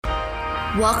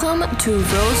Welcome to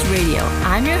Rose Radio.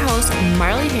 I'm your host,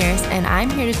 Marley Harris, and I'm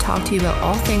here to talk to you about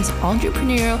all things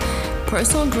entrepreneurial,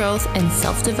 personal growth, and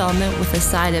self-development with a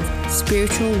side of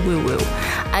spiritual woo-woo.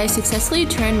 I successfully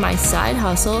turned my side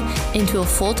hustle into a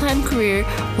full-time career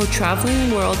while traveling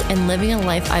the world and living a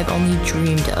life I've only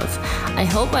dreamed of. I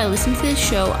hope by listening to this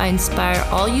show, I inspire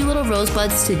all you little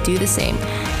rosebuds to do the same.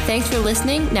 Thanks for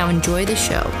listening. Now enjoy the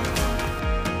show.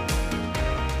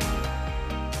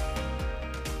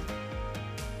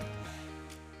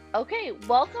 Okay,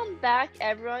 welcome back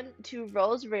everyone to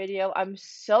Rose Radio. I'm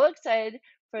so excited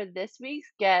for this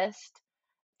week's guest.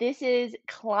 This is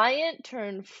client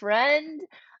turned friend.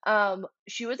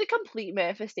 She was a complete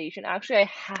manifestation. Actually,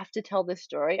 I have to tell this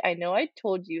story. I know I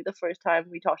told you the first time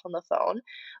we talked on the phone,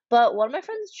 but one of my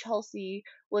friends, Chelsea,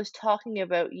 was talking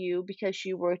about you because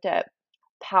she worked at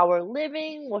Power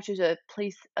Living, which is a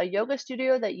yoga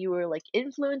studio that you were like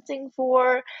influencing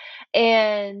for.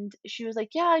 And she was like,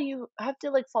 "Yeah, you have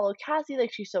to like follow Cassie.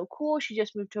 Like, she's so cool. She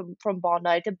just moved from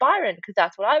Bondi to Byron because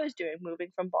that's what I was doing, moving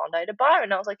from Bondi to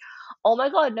Byron." I was like, "Oh my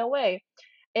God, no way."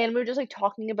 And we were just like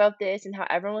talking about this and how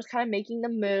everyone was kind of making the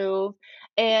move.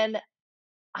 And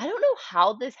I don't know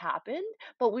how this happened,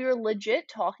 but we were legit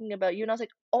talking about you. And I was like,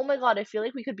 "Oh my God, I feel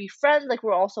like we could be friends. Like,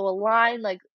 we're also aligned.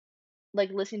 Like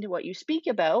listening to what you speak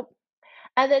about."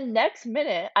 And then next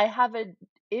minute, I have an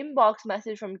inbox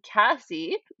message from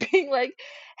Cassie being like,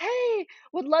 "Hey,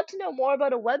 would love to know more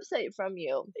about a website from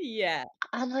you." Yeah.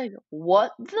 I'm like,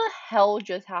 "What the hell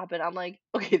just happened?" I'm like,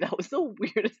 "Okay, that was the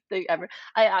weirdest thing ever."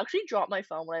 I actually dropped my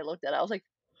phone when I looked at it. I was like,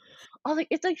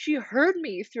 "It's like she heard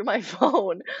me through my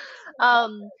phone."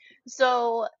 Um,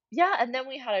 so yeah, and then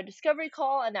we had a discovery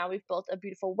call, and now we've built a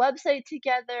beautiful website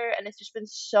together, and it's just been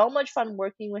so much fun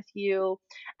working with you.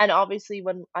 And obviously,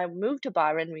 when I moved to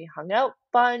Byron, we hung out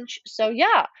bunch. So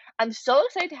yeah, I'm so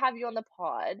excited to have you on the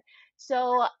pod.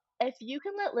 So if you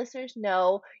can let listeners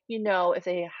know, if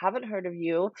they haven't heard of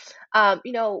you,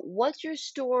 what's your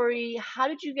story? How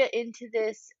did you get into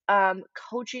this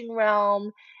coaching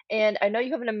realm? And I know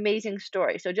you have an amazing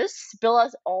story. So just spill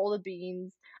us all the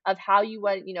beans of how you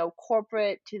went,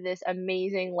 corporate to this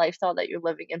amazing lifestyle that you're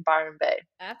living in Byron Bay.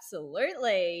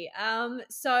 Absolutely.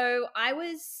 So I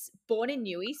was born in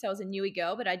Newey, so I was a Newey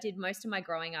girl, but I did most of my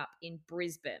growing up in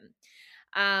Brisbane.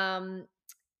 Um,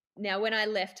 Now, when I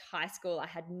left high school, I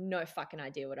had no fucking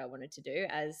idea what I wanted to do,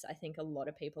 as I think a lot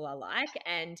of people are like.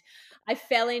 And I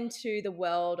fell into the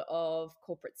world of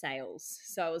corporate sales.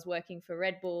 So I was working for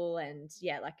Red Bull, and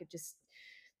yeah, like it just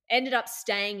ended up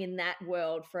staying in that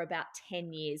world for about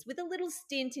 10 years with a little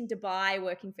stint in Dubai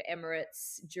working for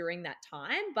Emirates during that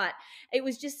time. But it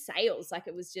was just sales. Like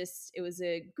it was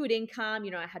a good income.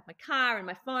 I had my car and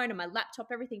my phone and my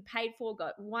laptop, everything paid for,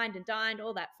 got wined and dined,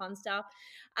 all that fun stuff.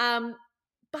 Um,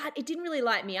 but it didn't really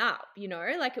light me up,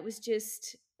 like it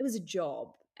was a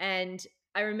job. And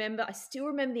I still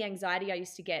remember the anxiety I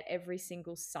used to get every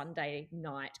single Sunday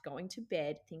night going to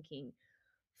bed thinking,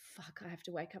 fuck, I have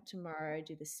to wake up tomorrow,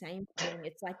 do the same thing.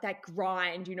 It's like that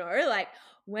grind, like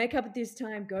wake up at this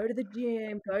time, go to the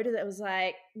gym, go to that. It was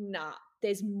like, nah,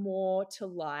 there's more to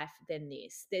life than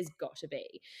this. There's got to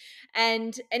be.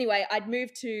 And anyway, I'd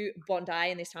moved to Bondi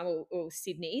in this time, or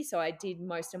Sydney. So I did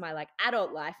most of my like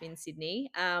adult life in Sydney.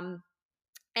 And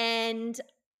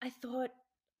I thought,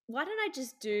 why don't I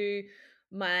just do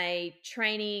my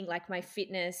training, like my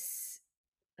fitness,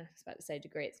 I was about to say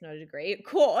degree, it's not a degree,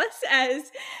 course,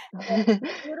 as a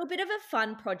little bit of a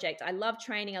fun project. I love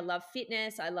training, I love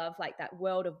fitness, I love like that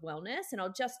world of wellness, and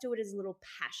I'll just do it as a little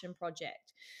passion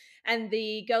project. And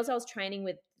the girls I was training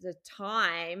with at the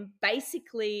time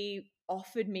basically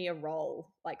offered me a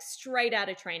role, like straight out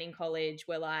of training college.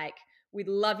 We're like, we'd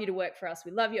love you to work for us.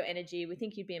 We love your energy. We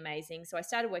think you'd be amazing. So I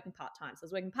started working part time. So I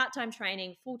was working part time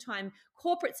training, full time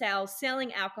corporate sales,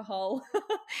 selling alcohol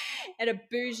at a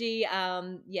bougie,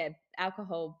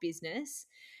 alcohol business.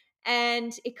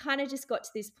 And it kind of just got to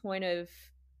this point of,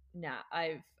 nah,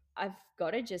 I've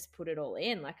got to just put it all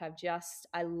in. Like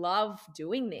I love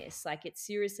doing this. Like it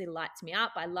seriously lights me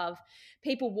up. I love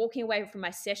people walking away from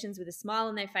my sessions with a smile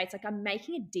on their face. Like I'm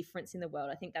making a difference in the world.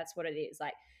 I think that's what it is.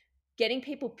 Like getting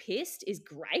people pissed is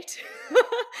great.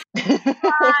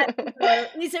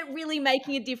 Is it really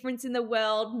making a difference in the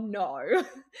world? No.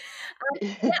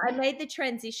 Yeah, I made the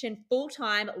transition full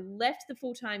time, left the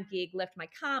full time gig, left my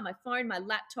car, my phone, my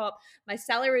laptop. My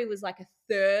salary was like a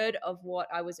third of what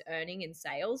I was earning in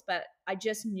sales, but I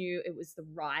just knew it was the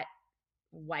right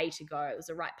way to go. It was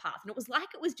the right path. And it was like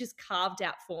it was just carved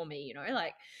out for me,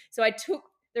 like, so I took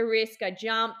the risk, I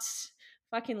jumped,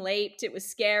 fucking leaped. It was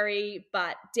scary,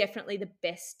 but definitely the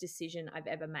best decision I've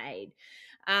ever made.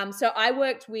 So I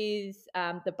worked with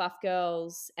the Buff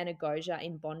Girls and Agosia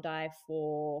in Bondi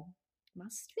for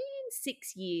must have been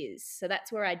 6 years. So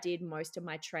that's where I did most of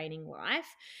my training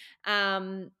life.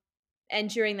 And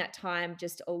during that time,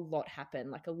 just a lot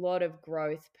happened, like a lot of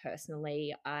growth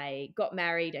personally. I got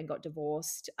married and got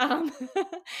divorced.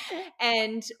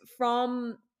 And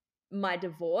from my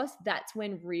divorce, that's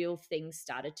when real things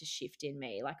started to shift in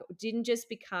me. Like it didn't just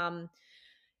become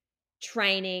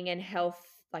training and health,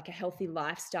 like a healthy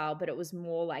lifestyle, but it was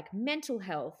more like mental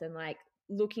health and like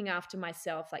looking after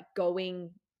myself, like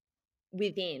going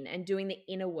within and doing the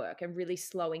inner work and really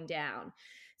slowing down.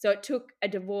 So it took a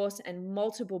divorce and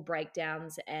multiple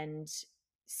breakdowns and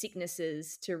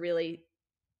sicknesses to really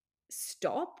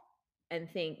stop and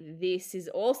think this is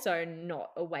also not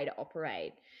a way to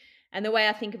operate. And the way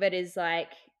I think of it is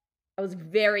like I was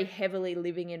very heavily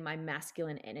living in my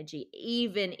masculine energy,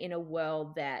 even in a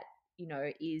world that,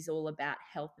 is all about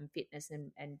health and fitness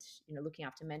and looking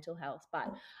after mental health.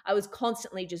 But I was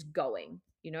constantly just going,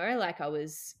 like I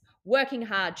was working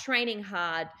hard, training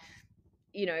hard,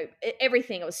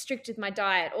 everything. I was strict with my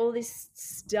diet, all this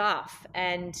stuff.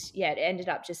 And yeah, it ended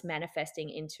up just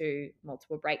manifesting into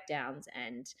multiple breakdowns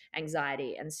and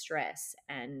anxiety and stress.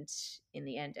 And in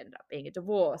the end, ended up being a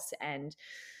divorce and,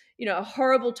 a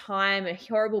horrible time, a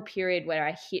horrible period where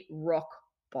I hit rock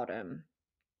bottom.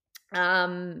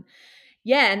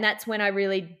 Yeah, and that's when I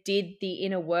really did the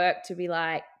inner work to be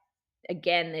like,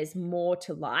 again, there's more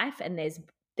to life and there's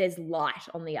light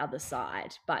on the other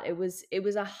side. But it was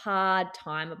a hard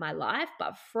time of my life.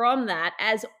 But from that,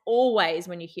 as always,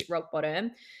 when you hit rock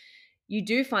bottom, you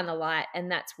do find the light, and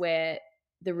that's where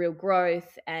the real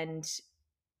growth and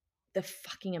the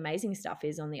fucking amazing stuff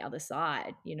is on the other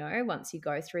side, once you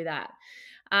go through that.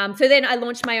 So then I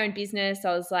launched my own business.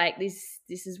 I was like, this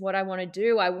is what I want to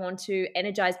do. I want to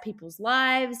energize people's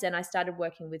lives. And I started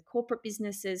working with corporate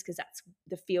businesses because that's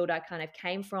the field I kind of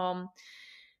came from.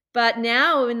 But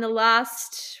now in the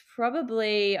last,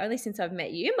 probably only since I've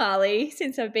met you, Marley,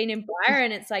 since I've been in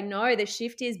Byron, it's like, no, the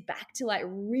shift is back to like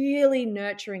really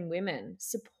nurturing women,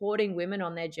 supporting women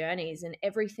on their journeys and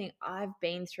everything I've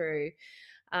been through,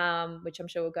 which I'm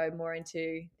sure we'll go more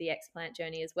into the explant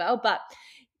journey as well. But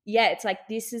yeah, it's like,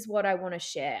 this is what I want to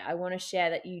share. I want to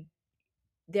share that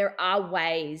there are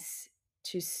ways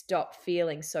to stop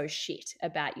feeling so shit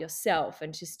about yourself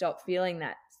and to stop feeling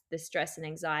that the stress and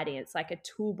anxiety. It's like a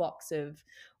toolbox of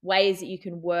ways that you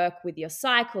can work with your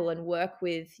cycle and work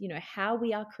with, how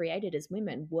we are created as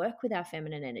women, work with our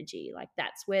feminine energy. Like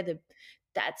that's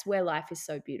where life is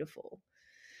so beautiful.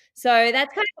 So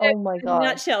that's kind of Oh my in a god.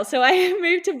 nutshell. So I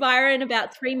moved to Byron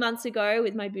about 3 months ago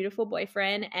with my beautiful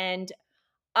boyfriend, and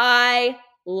I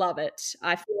love it.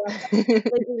 I feel like I've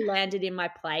completely landed in my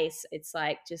place. It's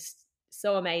like just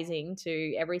so amazing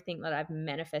to everything that I've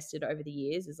manifested over the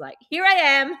years is like, here I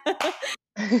am.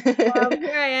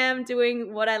 Here I am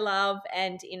doing what I love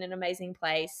and in an amazing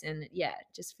place. And yeah, it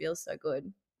just feels so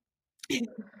good.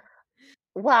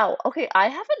 Wow, okay, I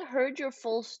haven't heard your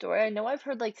full story. I know I've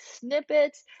heard, like,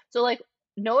 snippets, so, like,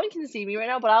 no one can see me right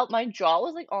now, but my jaw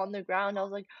was, like, on the ground. I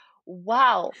was like,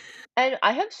 "Wow." And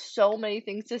I have so many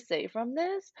things to say from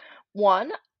this.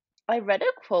 One, I read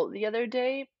a quote the other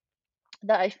day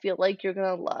that I feel like you're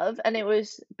gonna love, and it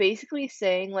was basically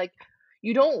saying, like,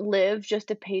 "You don't live just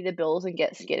to pay the bills and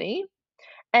get skinny."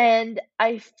 And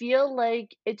I feel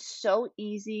like it's so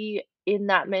easy in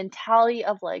that mentality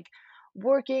of like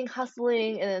working,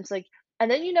 hustling, and it's like, and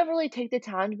then you never really take the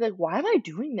time to be like, why am I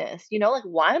doing this? Like,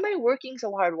 why am I working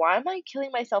so hard? Why am I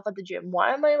killing myself at the gym?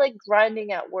 Why am I like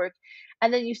grinding at work?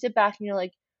 And then you sit back and you're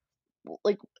like,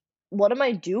 what am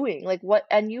I doing? Like, what?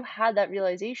 And you had that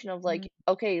realization of Mm, like,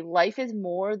 okay, life is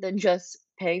more than just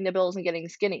paying the bills and getting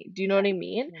skinny. Do you know what I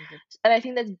mean? 100. And I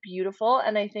think that's beautiful.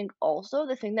 And I think also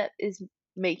the thing that is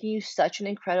making you such an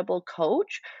incredible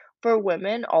coach for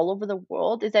women all over the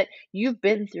world is that you've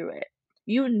been through it.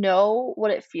 You know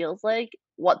what it feels like,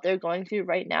 what they're going through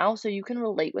right now. So you can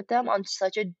relate with them on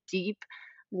such a deep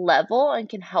level and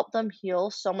can help them heal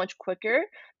so much quicker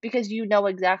because you know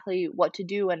exactly what to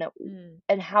do Mm,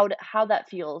 and how that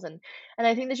feels. And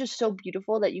I think that's just so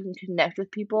beautiful that you can connect with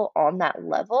people on that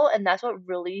level, and that's what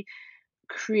really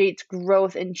creates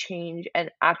growth and change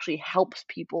and actually helps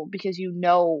people because you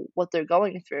know what they're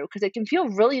going through. Because it can feel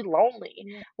really lonely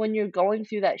yeah. when you're going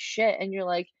through that shit and you're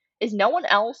like, is no one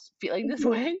else feeling this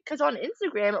way? Because on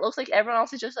Instagram it looks like everyone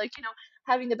else is just like,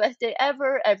 having the best day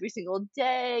ever every single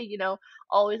day,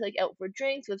 always like out for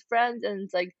drinks with friends, and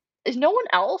it's like, is no one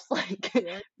else like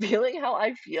Yeah. feeling how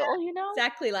I feel?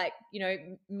 Exactly, like,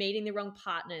 meeting the wrong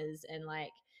partners and like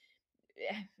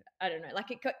I don't know, like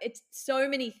it's so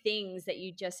many things that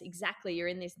you just exactly you're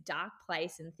in this dark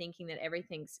place and thinking that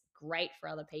everything's great for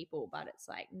other people, but it's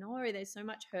like no, there's so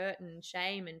much hurt and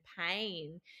shame and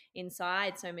pain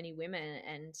inside so many women,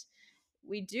 and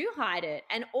we do hide it.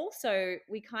 And also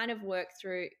we kind of work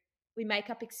through, we make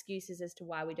up excuses as to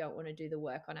why we don't want to do the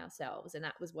work on ourselves, and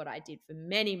that was what I did for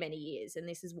many many years. And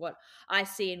this is what I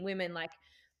see in women, like,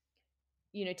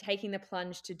 you know, taking the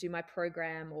plunge to do my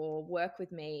program or work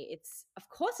with me. It's, of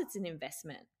course it's an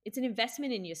investment, it's an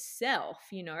investment in yourself,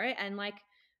 you know. And like,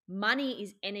 money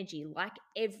is energy, like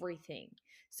everything.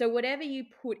 So whatever you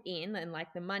put in, and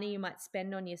like the money you might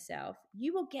spend on yourself,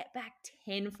 you will get back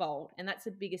tenfold. And that's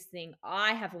the biggest thing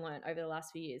I have learned over the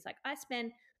last few years. Like, I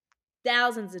spend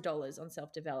thousands of dollars on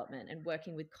self development and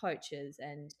working with coaches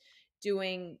and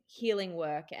doing healing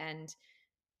work, and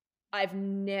I've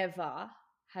never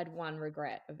had one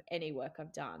regret of any work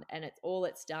I've done. And it's all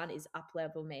it's done is up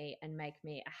level me and make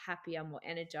me a happier, more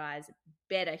energized,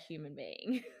 better human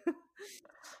being.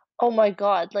 Oh my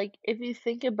God, like, if you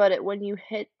think about it, when you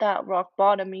hit that rock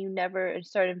bottom and you never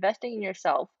start investing in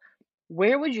yourself,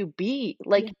 where would you be? Yeah.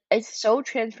 Like, it's so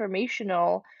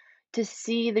transformational to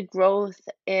see the growth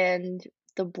and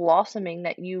the blossoming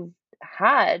that you've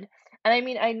had. And I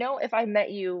mean, I know if I met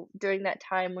you during that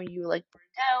time when you were like burned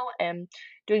out and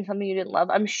doing something you didn't love,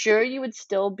 I'm sure you would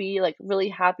still be like really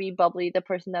happy, bubbly, the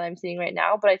person that I'm seeing right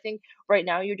now. But I think right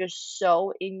now you're just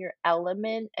so in your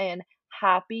element and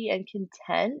happy and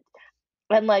content.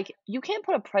 And like, you can't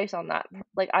put a price on that.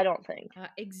 Like, I don't think.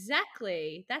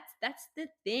 Exactly. That's the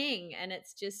thing, and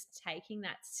it's just taking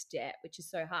that step, which is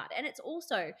so hard. And it's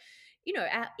also, you know,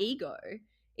 our ego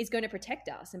is going to protect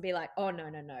us and be like, oh no,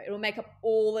 no, no. It'll make up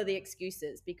all of the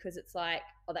excuses because it's like,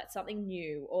 oh, that's something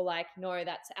new, or like, no,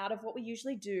 that's out of what we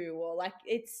usually do, or like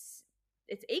it's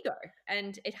ego,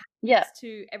 and it Yeah. happens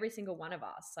to every single one of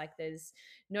us. Like, there's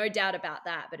no doubt about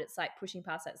that. But it's like pushing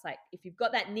past that. It's like, if you've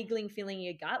got that niggling feeling in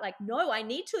your gut, like, no, I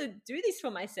need to do this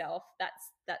for myself.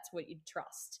 That's what you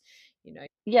trust, you know.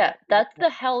 Yeah, That's what that's the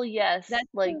hell yes, that's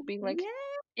like, being like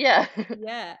yeah, yeah.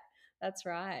 yeah, that's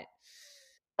right.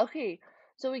 Okay,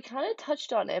 so we kinda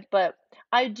touched on it, but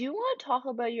I do wanna talk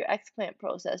about your explant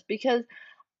process because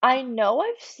I know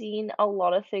I've seen a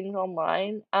lot of things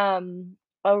online,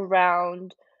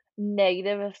 around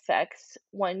negative effects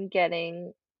when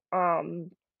getting,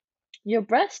 your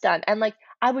breast done, and, like,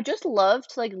 I would just love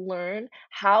to, like, learn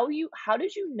how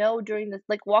did you know during this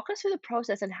like, walk us through the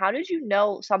process, and how did you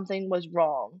know something was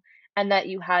wrong and that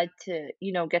you had to,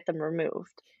 get them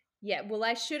removed? Yeah, well,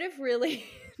 I should have really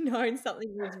known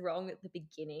something was wrong at the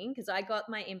beginning, because I got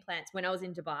my implants when I was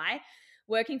in Dubai,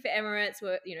 working for Emirates,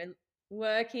 you know,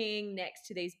 working next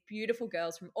to these beautiful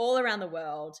girls from all around the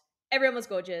world. Everyone was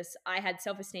gorgeous. I had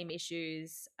self-esteem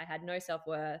issues. I had no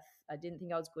self-worth. I didn't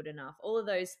think I was good enough. All of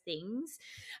those things.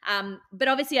 But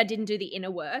obviously, I didn't do the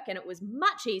inner work, and it was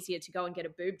much easier to go and get a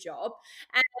boob job.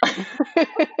 And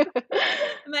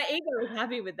my ego was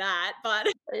happy with that, but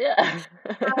Yeah.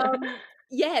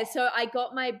 yeah, so I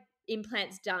got my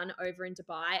implants done over in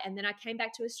Dubai, and then I came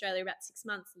back to Australia about 6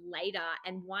 months later,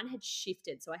 and one had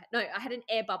shifted. So I had an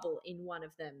air bubble in one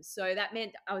of them. So that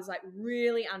meant I was like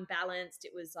really unbalanced.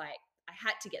 It was like I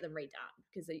had to get them redone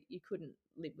because you couldn't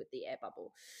live with the air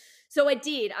bubble. So I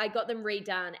did. I got them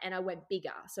redone, and I went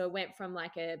bigger. So I went from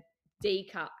like a D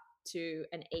cup to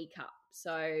an E cup.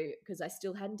 So because I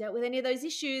still hadn't dealt with any of those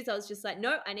issues, I was just like,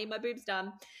 no, I need my boobs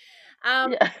done.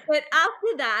 Um, Yeah. but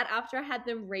after that, after I had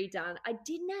them redone, I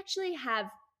didn't actually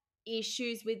have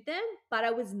issues with them, but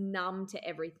I was numb to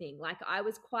everything. Like,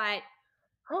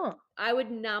 Huh. I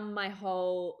would numb my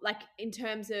whole, like, in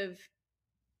terms of,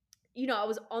 you know, I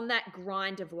was on that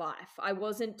grind of life. I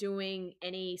wasn't doing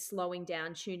any slowing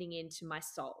down, tuning into my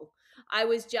soul. I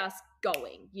was just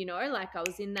going, you know, like I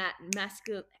was in that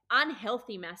masculine,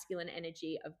 unhealthy masculine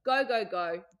energy of go, go,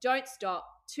 go, don't stop,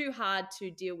 too hard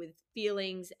to deal with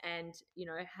feelings and, you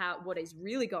know, what is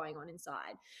really going on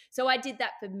inside. So I did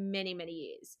that for many, many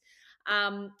years.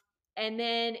 Um, and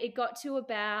then it got to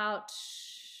about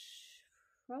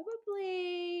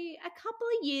probably a couple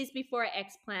of years before I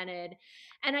explanted,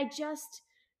 and I just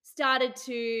started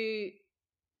to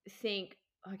think,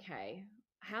 okay,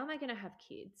 how am I going to have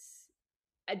kids?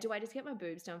 Do I just get my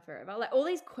boobs done forever? Like, all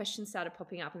these questions started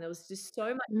popping up, and there was just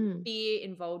so much Mm. fear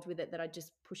involved with it that I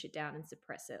just push it down and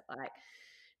suppress it. Like,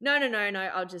 no, no, no, no.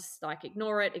 I'll just like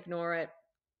ignore it, ignore it.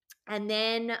 And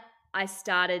then I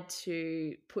started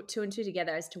to put two and two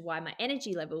together as to why my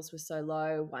energy levels were so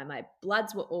low, why my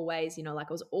bloods were always, you know, like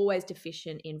I was always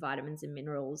deficient in vitamins and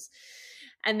minerals.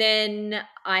 And then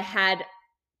I had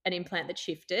an implant that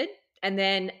shifted, and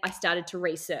then I started to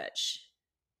research.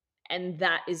 And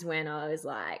that is when I was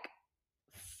like,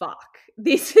 fuck,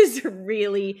 this is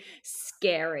really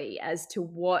scary as to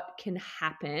what can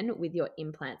happen with your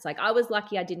implants. Like, I was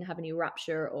lucky I didn't have any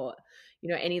rupture or,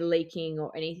 any leaking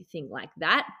or anything like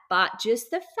that. But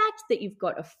just the fact that you've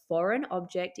got a foreign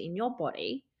object in your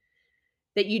body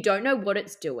that you don't know what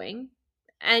it's doing,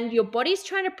 and your body's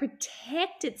trying to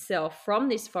protect itself from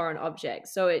this foreign object.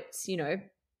 So it's, who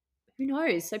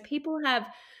knows? So people have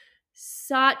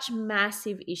such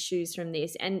massive issues from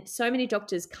this, and so many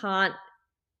doctors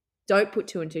don't put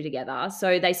two and two together.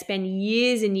 So they spend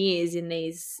years and years in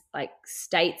these like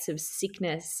states of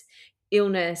sickness,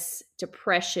 illness,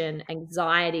 depression,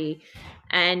 anxiety,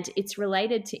 and it's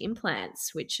related to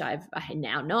implants, which I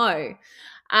now know.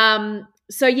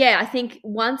 So yeah, I think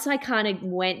once I kind of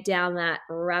went down that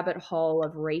rabbit hole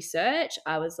of research,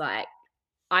 I was like,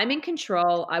 I'm in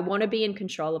control. I want to be in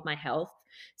control of my health.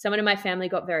 Someone in my family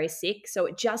got very sick, so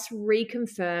it just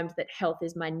reconfirmed that health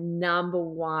is my number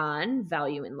one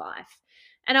value in life.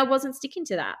 And I wasn't sticking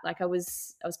to that. Like, I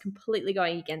was completely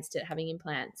going against it, having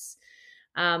implants.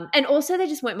 And also they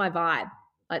just weren't my vibe.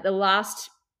 Like, the last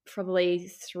probably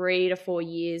 3 to 4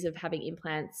 years of having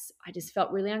implants, I just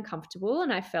felt really uncomfortable,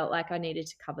 and I felt like I needed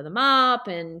to cover them up.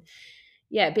 And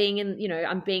yeah, I'm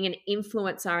being an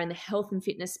influencer in the health and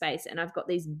fitness space, and I've got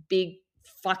these big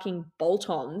fucking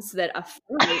bolt-ons that are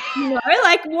fake,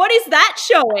 like, what is that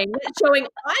showing? That's showing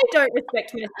I don't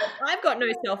respect myself. I've got no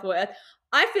self-worth.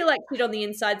 I feel like shit on the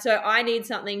inside, so I need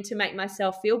something to make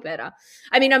myself feel better.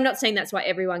 I mean, I'm not saying that's why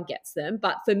everyone gets them,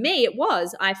 but for me,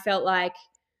 I felt like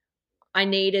I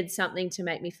needed something to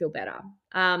make me feel better.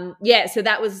 So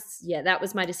that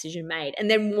was my decision made.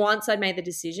 And then once I'd made the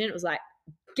decision, it was like,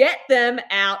 get them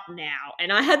out now.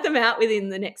 And I had them out within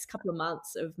the next couple of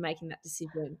months of making that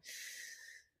decision.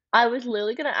 I was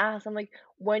literally gonna ask, I'm like,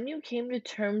 when you came to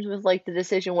terms with, like, the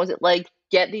decision, was it like,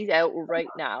 "Get these out right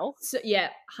now"? So yeah,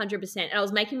 100%. And I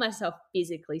was making myself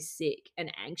physically sick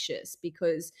and anxious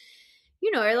because,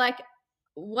 like,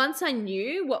 once I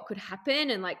knew what could happen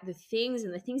and like the things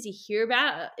you hear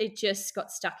about, it just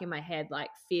got stuck in my head.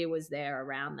 Like, fear was there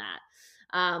around that.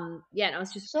 And I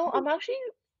was just So I'm actually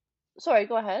sorry,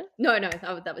 go ahead. no,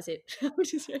 that was it. That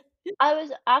was just it. I was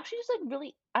actually just,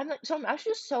 like, I'm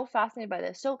actually just so fascinated by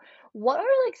this. So, what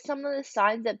are, like, some of the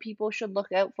signs that people should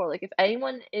look out for? Like, if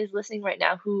anyone is listening right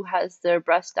now who has their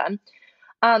breast done,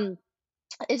 um,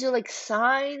 is there, like,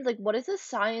 signs? Like, what is the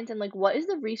science and, like, what is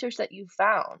the research that you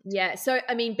found? Yeah. So,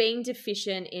 I mean, being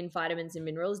deficient in vitamins and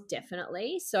minerals,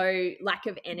 definitely. So, lack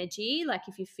of energy, like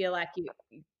if you feel like you're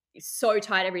so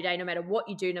tired every day, no matter what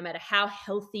you do, no matter how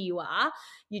healthy you are,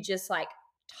 you're just like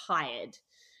tired.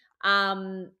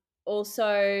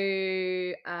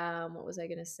 Also, what was I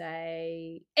going to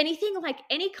say? Anything like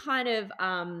any kind of,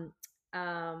 I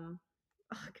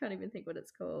can't even think what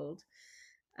it's called.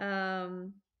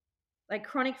 Like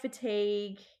chronic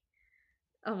fatigue.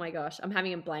 Oh my gosh, I'm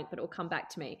having a blank, but it'll come back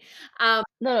to me. No,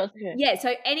 no, it's okay. Yeah,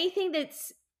 so anything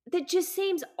that just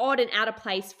seems odd and out of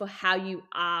place for how you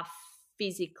are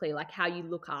physically, like how you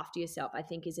look after yourself, I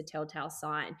think is a telltale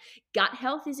sign. Gut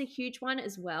health is a huge one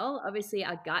as well. Obviously,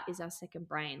 our gut is our second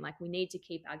brain. Like, we need to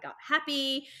keep our gut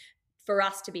happy for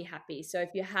us to be happy. So if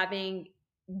you're having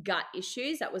gut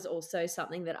issues, that was also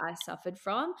something that I suffered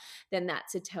from, then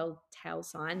that's a telltale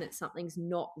sign that something's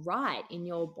not right in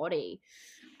your body.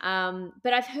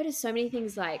 But I've heard of so many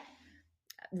things like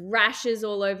rashes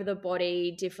all over the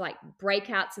body, like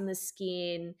breakouts in the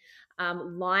skin,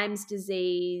 Lyme's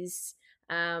disease,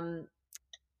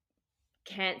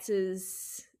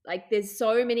 cancers. Like, there's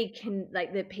so many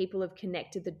that people have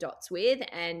connected the dots with,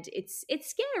 and it's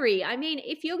scary. I mean,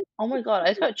 if you're Oh my god, I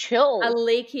just got a chills.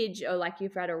 leakage or like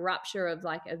you've had a rupture of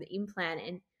like of the implant,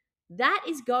 and that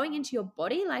is going into your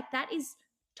body, like that is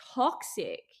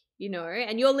toxic,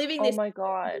 and you're living Oh this my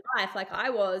god. life like I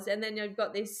was, and then you've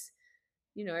got this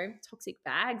toxic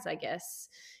bags, I guess,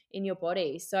 in your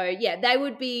body. So yeah, they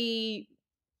would be,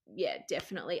 yeah,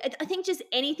 definitely. I think just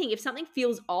anything, if something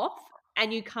feels off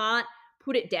and you can't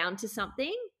put it down to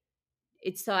something,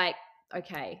 it's like,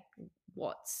 okay,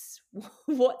 what's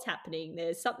what's happening?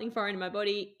 There's something foreign in my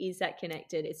body. Is that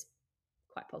connected? It's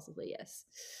quite possibly yes.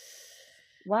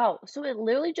 Wow, so it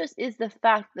literally just is the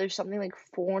fact that there's something, like,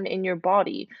 foreign in your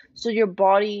body, so your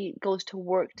body goes to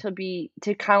work to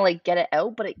kinda, like, get it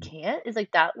out, but it can't? Is,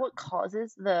 like, that what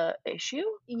causes the issue?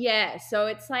 Yeah, so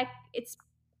it's like it's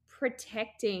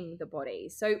protecting the body.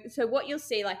 So what you'll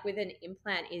see like with an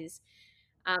implant is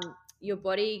your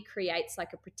body creates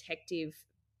like a protective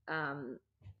um,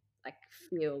 like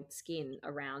field skin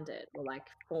around it, or like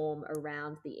form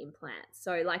around the implant.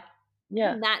 So like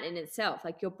Yeah. even that in itself,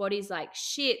 like your body's like,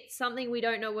 shit, something we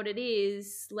don't know what it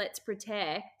is, let's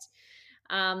protect.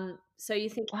 So you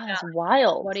think Wow, about that's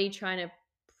wild. body trying to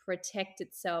protect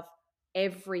itself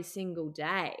every single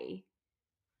day.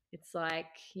 It's like,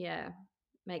 yeah,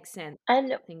 makes sense.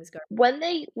 And Things go. when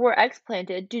they were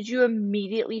explanted, did you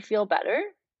immediately feel better?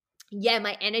 Yeah,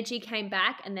 my energy came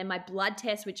back, and then my blood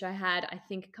test, which I had, I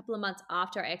think, a couple of months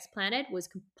after I explanted, was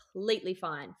completely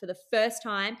fine for the first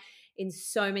time in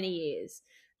so many years.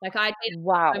 Like I did so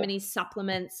Wow. many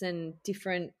supplements and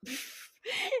different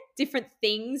different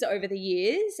things over the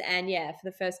years, and yeah, for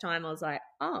the first time, I was like,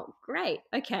 "Oh, great,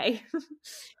 okay."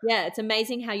 Yeah, it's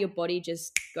amazing how your body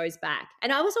just goes back.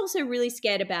 And I was also really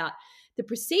scared about the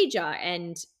procedure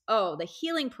and the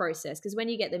healing process, because when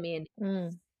you get them in,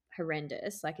 Mm.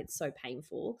 horrendous, like it's so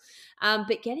painful,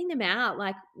 but getting them out,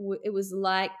 like it was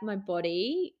like my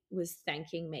body was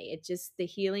thanking me. It just, the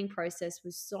healing process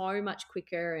was so much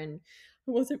quicker, and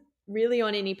I wasn't really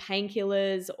on any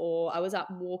painkillers, or I was up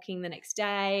walking the next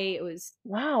day.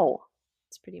 Wow.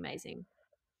 It's pretty amazing.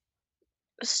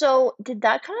 So, did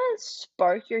that kinda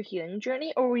spark your healing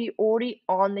journey, or were you already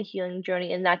on the healing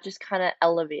journey and that just kinda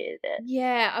elevated it?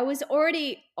 Yeah, I was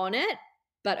already on it,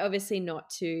 but obviously not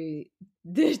to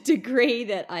the degree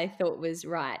that I thought was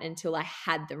right until I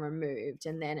had them removed.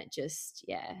 And then it just,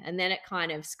 yeah. And then it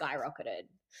kind of skyrocketed.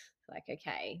 Like,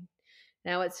 okay,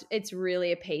 now it's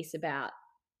really a piece about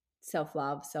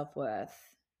self-love, self-worth,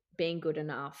 being good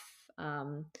enough.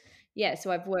 Yeah, so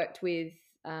I've worked with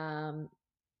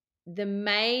the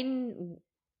main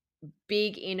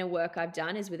big inner work I've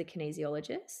done is with a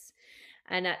kinesiologist,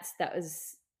 and that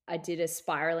was, I did a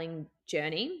spiraling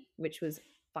journey, which was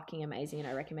fucking amazing, and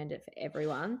I recommend it for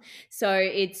everyone. So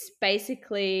it's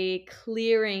basically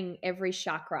clearing every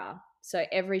chakra. So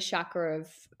every chakra of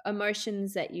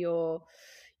emotions that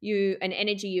an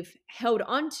energy you've held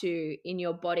onto in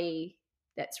your body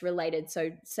that's related.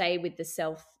 So say with the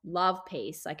self love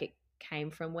piece, like it came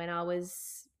from when I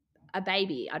was a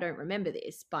baby. I don't remember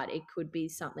this, but it could be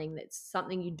something that's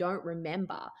something you don't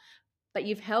remember, but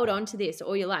you've held on to this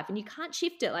all your life and you can't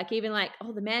shift it. Like even like,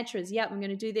 oh, the mantras, yep, I'm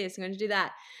going to do this, I'm going to do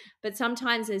that. But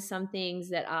sometimes there's some things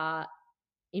that are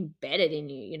embedded in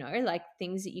you, like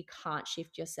things that you can't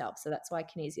shift yourself. So that's why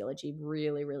kinesiology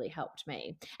really, really helped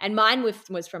me. And mine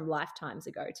was from lifetimes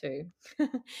ago too.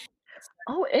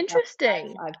 Oh, Stuff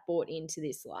interesting. I've bought into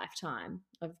this lifetime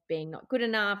of being not good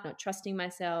enough, not trusting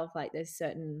myself. Like there's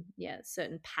certain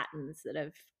patterns that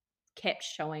have kept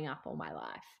showing up all my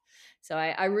life. So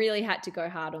I really had to go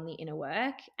hard on the inner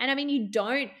work. And I mean, you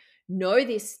don't know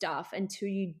this stuff until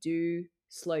you do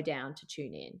slow down to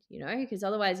tune in, because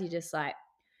otherwise you're just like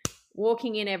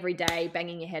walking in every day,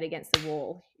 banging your head against the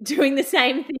wall, doing the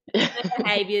same thing, same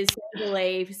behaviors, same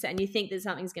beliefs, and you think that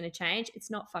something's going to change. It's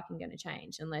not fucking going to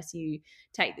change unless you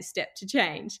take the step to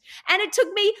change. And it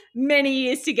took me many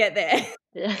years to get there.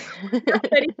 Yeah. I'm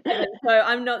 37, so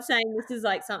I'm not saying this is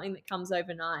like something that comes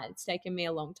overnight. It's taken me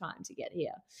a long time to get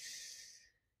here.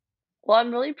 Well,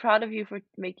 I'm really proud of you for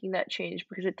making that change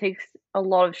because it takes a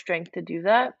lot of strength to do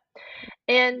that.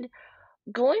 And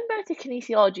going back to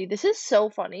kinesiology, this is so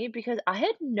funny because I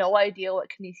had no idea what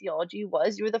kinesiology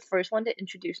was. You were the first one to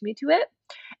introduce me to it.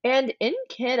 And in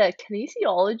Canada,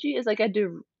 kinesiology is like a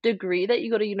degree that you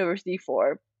go to university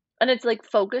for. And it's like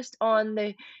focused on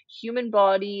the human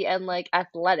body and like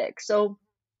athletics. So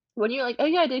when you're like, oh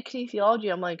yeah, I did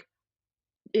kinesiology, I'm like,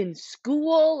 in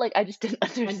school? Like I just didn't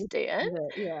understand. Understand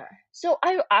it, yeah. So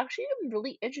I actually am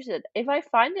really interested. If I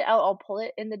find it out, I'll pull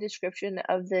it in the description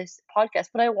of this podcast.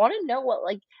 But I want to know what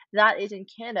like that is in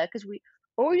Canada because we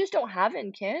just don't have it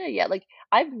in Canada yet. Like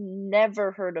I've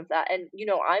never heard of that, and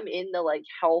I'm in the like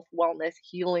health, wellness,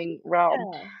 healing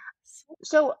realm. Yeah.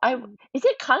 So So I cool. is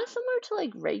it kind of similar to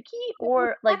like Reiki Yeah,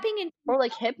 we're tapping into or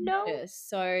like the hypno? subconscious.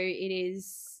 So it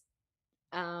is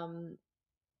um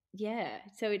yeah,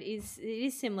 so it is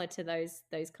similar to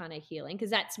those kind of healing, because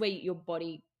that's where your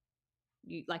body,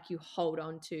 you hold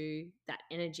on to that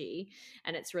energy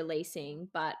and it's releasing.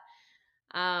 But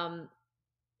um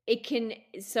it can,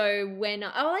 so when,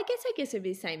 I guess it'd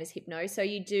be the same as hypno. So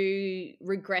you do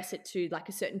regress it to like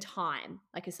a certain time,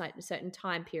 like a certain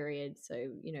time period. So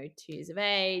 2 years of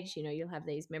age, you'll have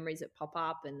these memories that pop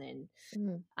up, and then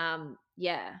Mm.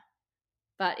 yeah.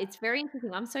 But it's very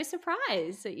interesting. I'm so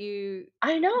surprised that you.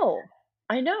 I know.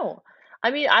 I know. I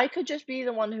mean, I could just be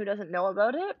the one who doesn't know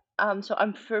about it. So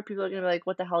I'm sure people are gonna be like,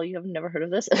 "What the hell? You have never heard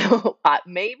of this?"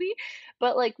 Maybe,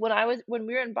 but like when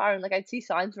we were in Byron, like I'd see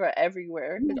signs for it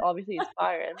everywhere because obviously it's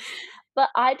Byron. But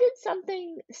I did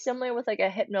something similar with like a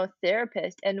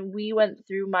hypnotherapist, and we went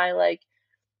through my like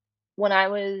when it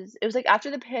was like after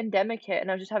the pandemic hit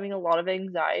and I was just having a lot of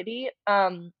anxiety,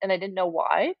 and I didn't know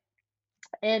why.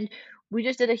 And we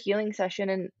just did a healing session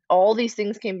and all these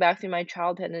things came back through my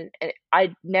childhood and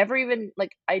I never even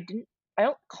like I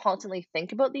don't constantly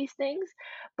think about these things,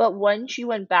 but when she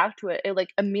went back to it, it like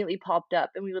immediately popped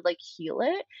up and we would like heal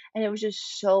it and it was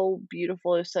just so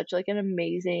beautiful. It was such like an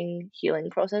amazing healing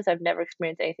process. I've never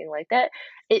experienced anything like that.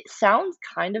 It sounds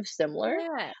kind of similar,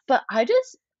 Yeah. but I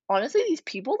just honestly these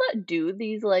people that do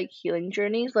these like healing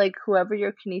journeys, like whoever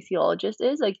your kinesiologist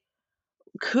is, like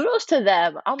kudos to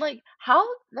them. I'm like, "How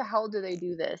the hell do they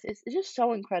do this?" It's just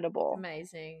so It's incredible.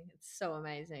 amazing. It's so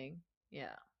amazing.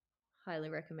 Yeah. Highly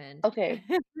recommend Okay,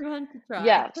 everyone to try.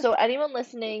 yeah, so anyone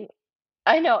listening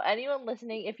I know, anyone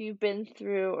listening, if you've been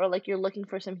through or, like, you're looking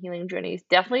for some healing journeys,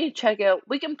 definitely check out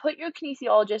we can put your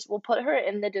kinesiologist we'll put her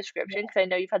in the Yeah, description because I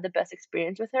know you've had the best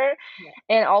experience with her, yeah.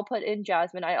 and I'll put in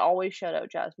Jasmine. I always shout out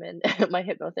Jasmine, my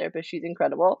hypnotherapist, she's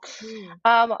incredible.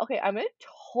 Mm. Okay, I'm gonna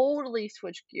totally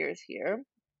switch gears here.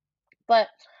 But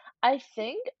I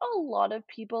think a lot of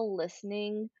people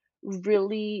listening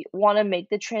really wanna make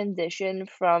the transition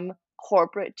from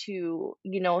corporate to,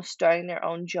 starting their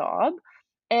own job.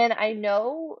 And I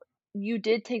know you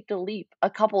did take the leap a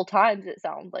couple times, it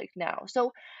sounds like now.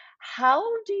 So how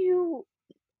do you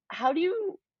how do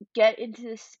you get into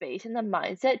the space and the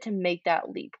mindset to make that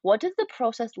leap? What does the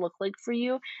process look like for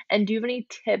you? And do you have any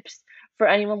tips for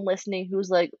anyone listening who's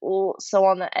like, oh, so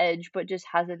on the edge, but just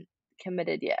hasn't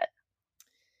committed yet?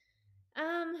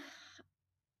 Um,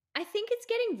 I think it's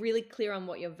getting really clear on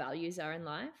what your values are in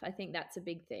life. I think that's a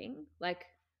big thing. Like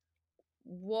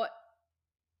what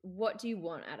what do you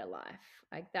want out of life?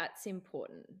 Like that's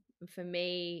important. For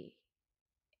me,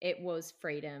 it was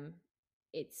freedom.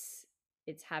 It's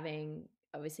it's having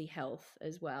obviously health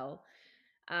as well.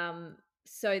 Um,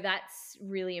 so that's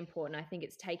really important. I think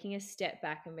it's taking a step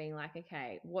back and being like,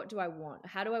 okay, what do I want?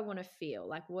 How do I want to feel?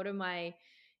 Like, what are my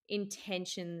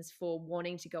intentions for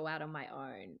wanting to go out on my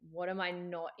own? What am I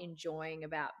not enjoying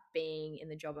about being in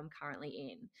the job I'm currently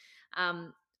in?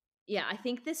 Um, yeah, I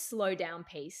think this slow down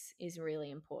piece is really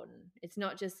important. It's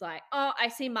not just like, oh, I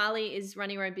see Marley is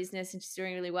running her own business and she's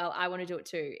doing really well. I want to do it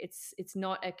too. It's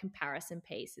not a comparison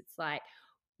piece. It's like,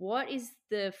 what is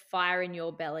the fire in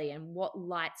your belly and what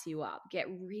lights you up? Get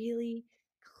really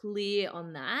clear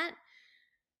on that.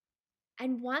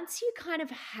 And once you kind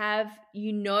of have,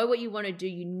 you know what you want to do,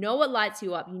 you know what lights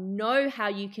you up, you know how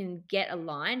you can get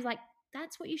aligned, like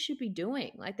that's what you should be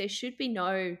doing. Like there should be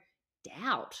no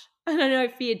doubt. And I know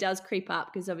fear does creep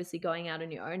up because obviously going out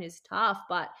on your own is tough.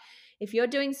 But if you're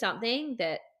doing something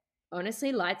that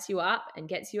honestly lights you up and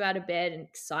gets you out of bed and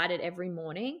excited every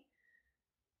morning,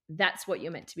 that's what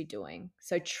you're meant to be doing.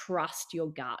 So trust your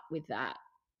gut with that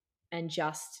and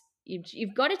just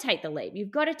you've got to take the leap.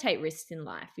 You've got to take risks in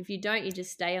life. If you don't, you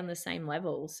just stay on the same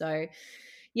level. So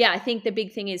yeah, I think the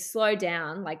big thing is slow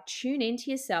down, like tune into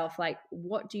yourself. Like,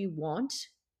 what do you want?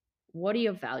 What are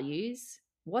your values?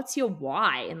 What's your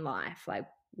why in life? Like,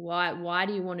 why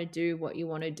do you want to do what you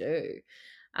want to do?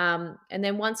 And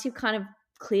then once you're kind of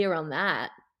clear on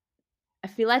that, I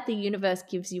feel like the universe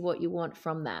gives you what you want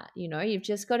from that. You know, you've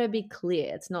just got to be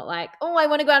clear. It's not like, oh, I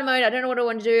want to go on my own. I don't know what I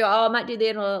want to do. Oh, I might do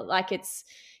that. Or like it's,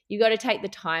 you got to take the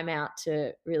time out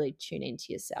to really tune into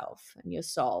yourself and your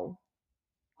soul.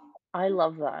 I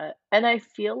love that. And I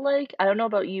feel like I don't know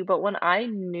about you, but when I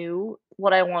knew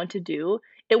what I wanted to do,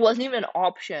 it wasn't even an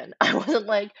option. I wasn't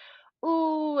like,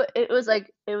 "Ooh," it was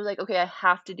like, "Okay, I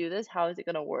have to do this. How is it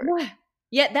gonna work?" Yeah.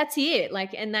 Yeah, that's it.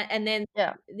 Like, and then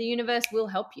Yeah. the universe will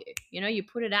help you. You know, you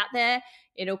put it out there,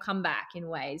 it'll come back in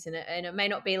ways. And it may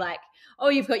not be like, oh,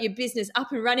 you've got your business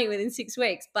up and running within 6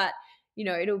 weeks, but, you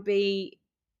know, it'll be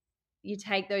you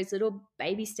take those little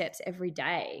baby steps every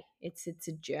day. It's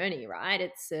a journey, right?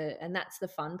 And that's the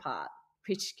fun part,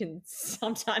 which can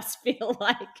sometimes feel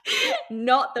like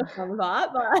not the fun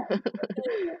part, but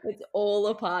it's all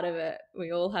a part of it.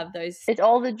 We all have those. It's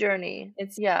all the journey.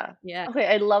 It's Yeah. yeah, Okay,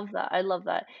 I love that, I love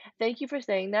that. Thank you for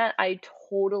saying that. I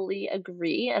totally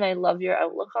agree, and I love your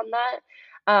outlook on that.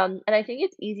 And I think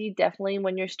it's easy definitely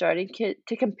when you're starting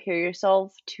to compare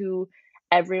yourself to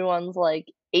everyone's, like,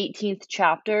 18th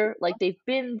chapter, like, they've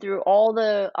been through all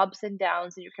the ups and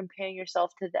downs, and you're comparing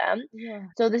yourself to them. yeah,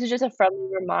 So this is just a friendly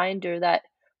reminder that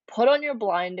put on your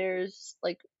blinders,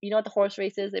 like, at the horse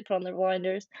races, they put on their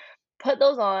blinders? Put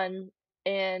those on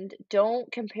and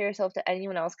don't compare yourself to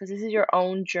anyone else because this is your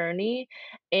own journey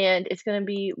and it's going to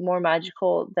be more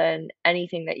magical than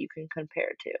anything that you can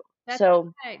compare to. that's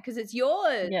So, right because it's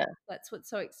yours. yeah, That's what's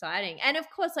so exciting. And of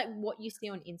course, like what you see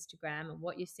on Instagram and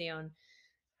what you see on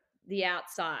the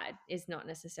outside is not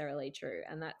necessarily true.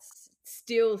 And that's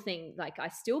still thing like I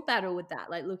still battle with that.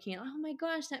 Like looking at, oh my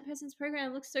gosh, that person's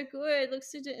program looks so good.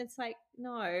 Looks so it's like,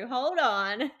 no, hold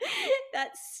on.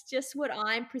 That's just what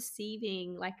I'm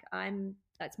perceiving. Like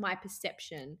that's my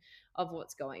perception of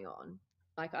what's going on.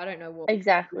 Like I don't know what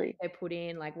Exactly. they put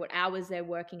in, like what hours they're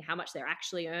working, how much they're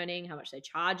actually earning, how much they're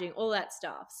charging, all that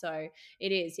stuff. So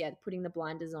it is, yeah, putting the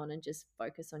blinders on and just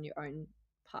focus on your own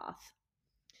path.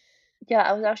 Yeah,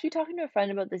 I was actually talking to a friend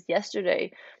about this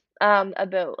yesterday,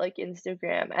 about, like,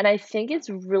 Instagram, and I think it's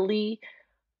really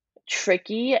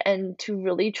tricky and to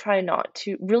really try not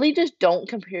to really just don't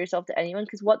compare yourself to anyone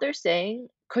because what they're saying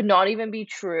could not even be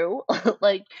true.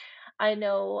 Like, I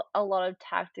know a lot of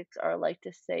tactics are like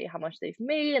to say how much they've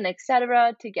made and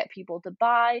etc. to get people to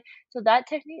buy. So that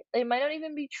technique, it might not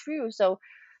even be true. So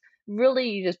really,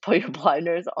 you just put your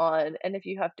blinders on, and if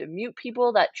you have to mute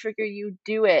people that trigger you,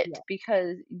 do it Yeah.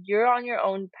 because you're on your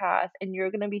own path and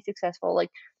you're gonna be successful.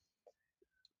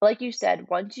 Like you said,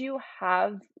 once you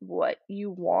have what you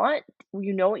want,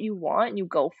 you know what you want, and you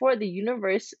go for it, the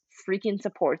universe freaking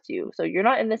supports you. So you're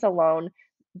not in this alone.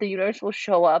 The universe will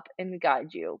show up and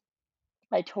guide you.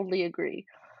 I totally agree.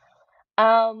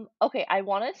 Okay, I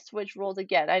want to switch roles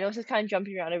again. I know this is kind of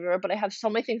jumping around everywhere, but I have so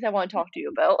many things I want to talk to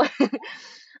you about.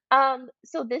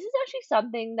 So this is actually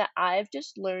something that I've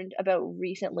just learned about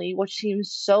recently, which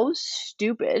seems so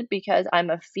stupid because I'm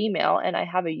a female and I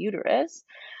have a uterus.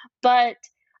 But,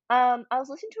 I was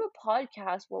listening to a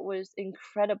podcast, what was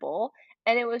incredible,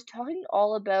 and it was talking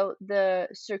all about the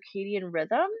circadian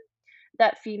rhythm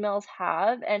that females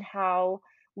have and how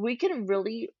we can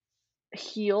really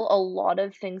heal a lot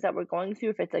of things that we're going through,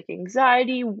 if it's like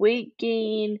anxiety, weight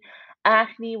gain,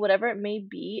 acne, whatever it may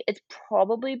be, it's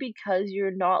probably because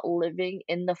you're not living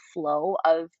in the flow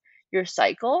of your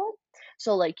cycle.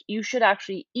 So, like, you should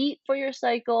actually eat for your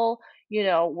cycle,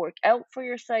 work out for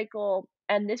your cycle.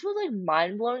 And this was like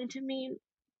mind blowing to me.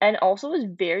 And also was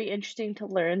very interesting to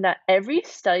learn that every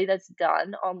study that's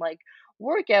done on like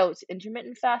workouts,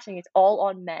 intermittent fasting, it's all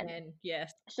on men. And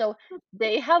yes. So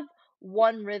they have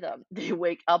one rhythm. They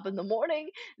wake up in the morning,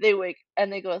 they wake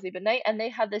and they go to sleep at night, and they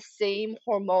have the same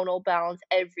hormonal balance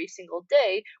every single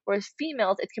day. Whereas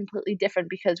females, it's completely different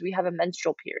because we have a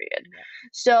menstrual period. Yeah.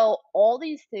 So all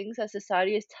these things that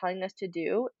society is telling us to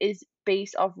do is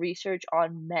based off research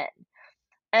on men.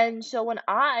 And so when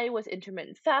I was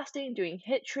intermittent fasting, doing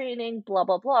HIIT training, blah,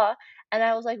 blah, blah, and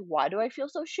I was like, why do I feel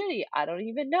so shitty? I don't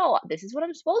even know. This is what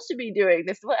I'm supposed to be doing.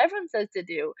 This is what everyone says to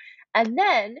do. And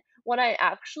then when I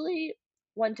actually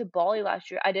went to Bali last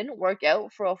year, I didn't work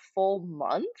out for a full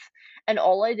month. And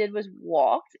all I did was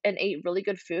walked and ate really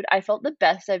good food. I felt the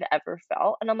best I've ever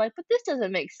felt. And I'm like, but this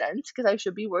doesn't make sense because I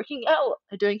should be working out,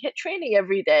 doing HIIT training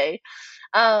every day.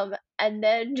 And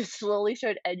then just slowly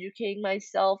started educating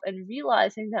myself and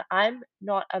realizing that I'm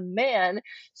not a man,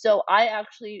 so I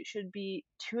actually should be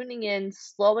tuning in,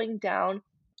 slowing down,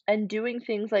 and doing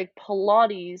things like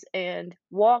Pilates and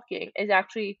walking is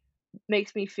actually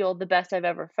makes me feel the best I've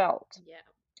ever felt. Yeah.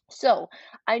 So,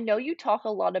 I know you talk a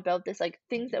lot about this, like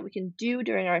things that we can do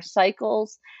during our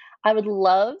cycles. I would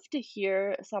love to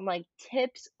hear some like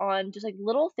tips on just like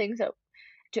little things that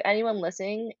to anyone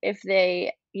listening, if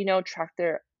they, track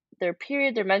their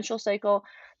period, their menstrual cycle,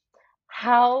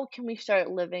 how can we start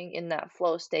living in that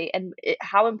flow state, and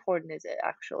how important is it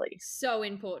actually? So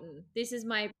important. This is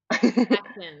my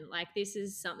passion. Like this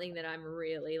is something that I'm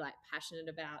really like passionate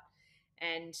about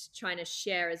and trying to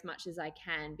share as much as I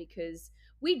can because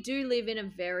we do live in a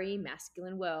very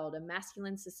masculine world, a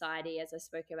masculine society, as I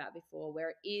spoke about before, where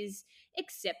it is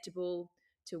acceptable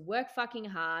to work fucking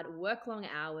hard, work long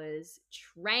hours,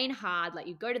 train hard. Like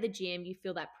you go to the gym, you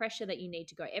feel that pressure that you need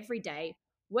to go every day,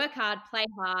 work hard, play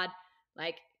hard,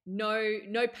 like no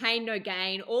pain, no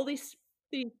gain, all these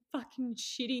fucking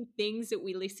shitty things that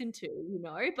we listen to,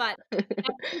 but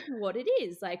that's just what it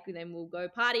is. Like, then we'll go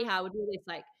party hard, we'll do this.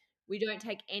 Like, we don't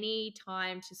take any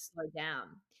time to slow down.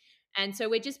 And so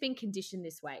we're just being conditioned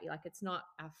this way. Like, it's not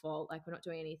our fault. Like, we're not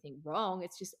doing anything wrong.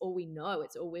 It's just all we know.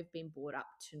 It's all we've been brought up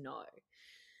to know.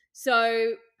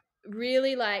 So,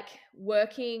 really, like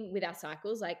working with our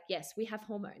cycles, like, yes, we have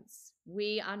hormones.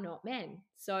 We are not men.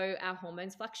 So, our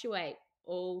hormones fluctuate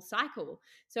all cycle.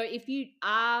 So, if you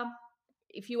are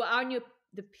on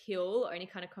the pill or any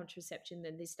kind of contraception,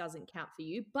 then this doesn't count for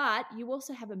you. But you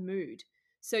also have a mood,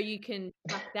 so you can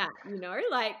track that.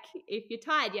 Like if you're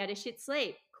tired, you had a shit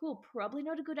sleep. Cool, probably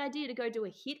not a good idea to go do a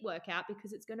HIIT workout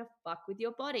because it's going to fuck with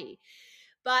your body.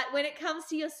 But when it comes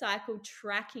to your cycle,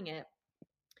 tracking it,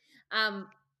 um,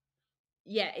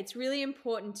 yeah, it's really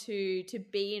important to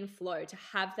be in flow, to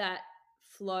have that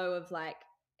flow of like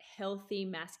healthy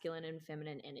masculine and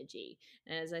feminine energy.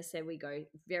 And as I said, we go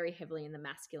very heavily in the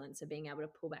masculine, so being able to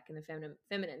pull back in the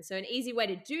feminine. So an easy way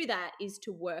to do that is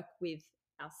to work with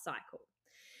our cycle.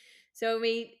 So when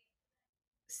we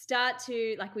start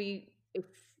to, like, if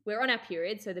we're on our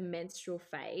period, so the menstrual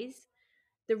phase,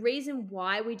 the reason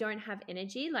why we don't have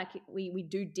energy, like we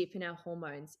do dip in our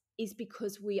hormones, is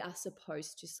because we are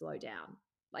supposed to slow down.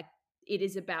 Like, it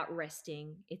is about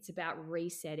resting, it's about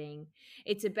resetting,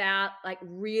 it's about like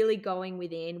really going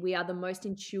within. We are the most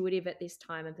intuitive at this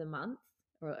time of the month,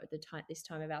 or at this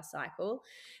time of our cycle.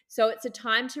 So it's a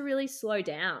time to really slow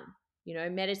down,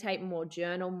 meditate more,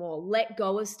 journal more, let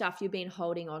go of stuff you've been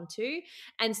holding on to,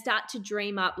 and start to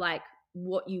dream up like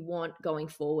what you want going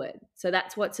forward. So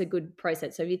that's what's a good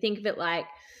process. So if you think of it like,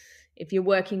 if you're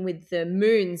working with the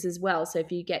moons as well, so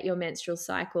if you get your menstrual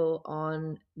cycle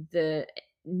on the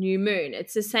new moon,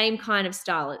 it's the same kind of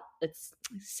style. It's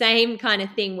same kind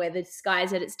of thing, where the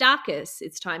sky's at its darkest,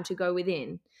 it's time to go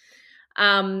within.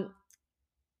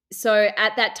 So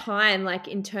at that time, like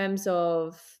in terms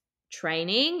of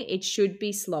training, it should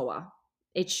be slower.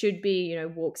 It should be,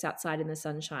 walks outside in the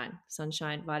sunshine,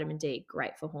 vitamin D,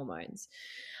 great for hormones.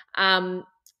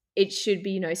 It should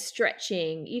be,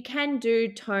 stretching. You can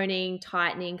do toning,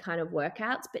 tightening kind of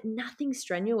workouts, but nothing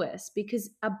strenuous, because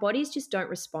our bodies just don't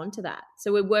respond to that.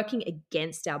 So we're working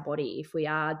against our body if we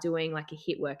are doing like a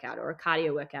HIIT workout or a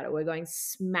cardio workout, or we're going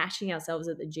smashing ourselves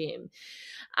at the gym.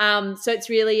 So it's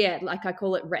really, like I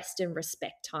call it rest and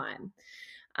respect time.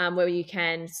 Where you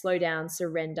can slow down,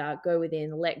 surrender, go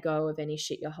within, let go of any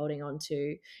shit you're holding on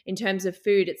to. In terms of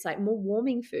food, it's like more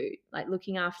warming food, like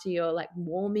looking after your, like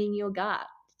warming your gut.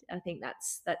 I think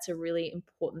that's a really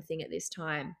important thing at this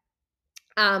time.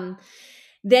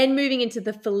 Then moving into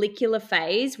the follicular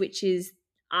phase, which is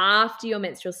after your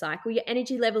menstrual cycle, your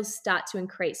energy levels start to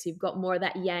increase. You've got more of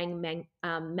that yang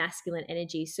masculine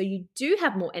energy. So you do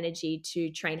have more energy to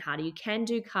train harder. You can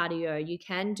do cardio. You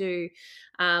can do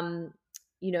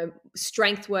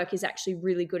strength work is actually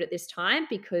really good at this time,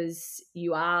 because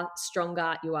you are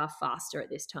stronger, you are faster at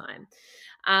this time.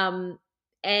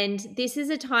 And this is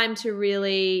a time to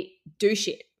really do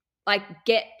shit, like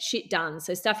get shit done.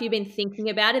 So stuff you've been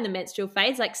thinking about in the menstrual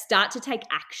phase, like start to take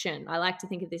action. I like to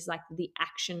think of this like the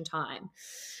action time.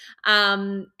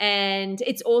 And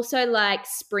it's also like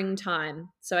springtime.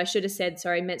 So I should have said,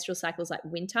 sorry, menstrual cycle is like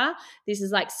winter. This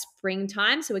is like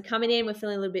springtime. So we're coming in, we're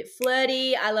feeling a little bit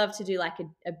flirty. I love to do like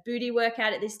a booty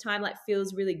workout at this time, like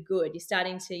feels really good. You're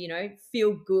starting to,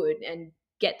 feel good and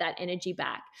get that energy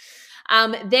back.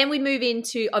 Then we move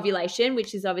into ovulation,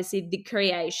 which is obviously the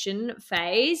creation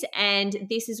phase. And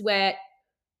this is where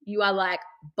you are like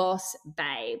boss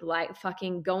babe, like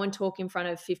fucking go and talk in front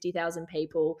of 50,000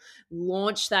 people,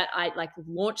 launch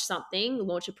something,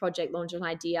 launch a project, launch an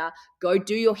idea, go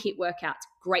do your HIIT workouts.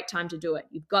 Great time to do it.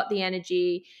 You've got the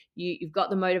energy, you've got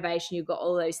the motivation, you've got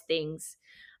all those things.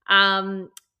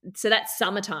 So that's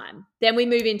summertime. Then we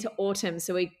move into autumn.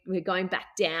 So we're going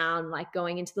back down, like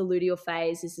going into the luteal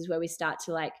phase. This is where we start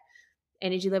to like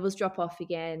energy levels drop off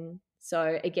again.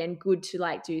 So again, good to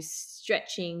like do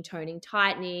stretching, toning,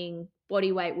 tightening,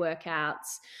 body weight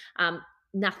workouts,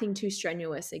 nothing too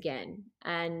strenuous again,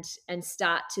 and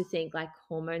start to think like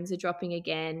hormones are dropping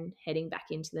again, heading back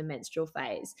into the menstrual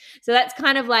phase. So that's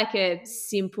kind of like a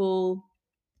simple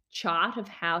chart of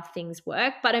how things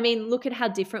work. But I mean, look at how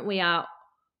different we are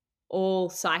all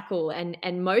cycle.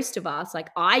 And most of us, like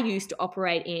I used to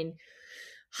operate in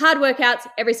hard workouts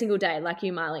every single day, like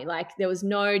you, Marley. Like there was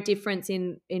no difference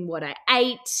in what I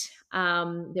ate.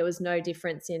 There was no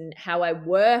difference in how I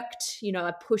worked.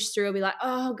 I pushed through. I'll be like,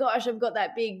 oh gosh, I've got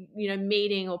that big,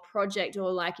 meeting or project, or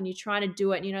like, and you're trying to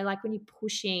do it. Like when you're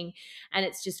pushing, and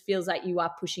it just feels like you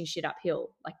are pushing shit uphill,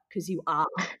 like because you are.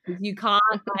 You can't,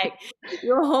 like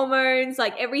your hormones,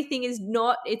 like everything is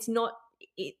not. It's not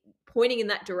pointing in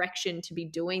that direction to be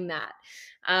doing that.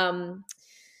 So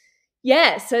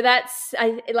that's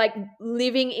like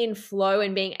living in flow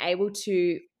and being able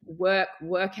to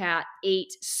work out, eat,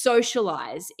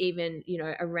 socialize even,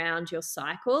 around your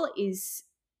cycle is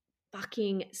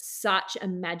fucking such a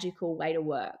magical way to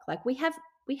work. Like we have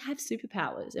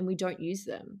superpowers and we don't use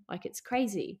them. Like it's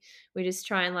crazy. We just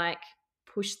try and like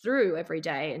push through every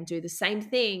day and do the same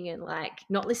thing and like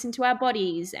not listen to our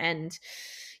bodies. And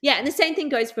the same thing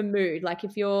goes for mood. Like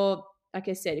if you're, like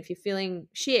I said, if you're feeling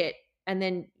shit, and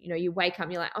then, you know, you wake up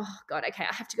and you're like, oh God, okay,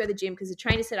 I have to go to the gym because the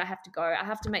trainer said I have to go. I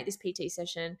have to make this PT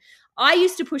session. I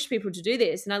used to push people to do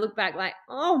this, and I look back like,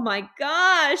 oh my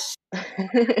gosh,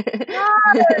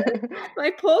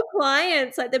 my poor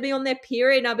clients, like they'd be on their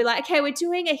period and I'd be like, okay, we're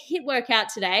doing a HIIT workout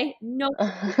today. No,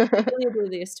 really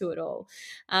oblivious to it all.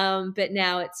 But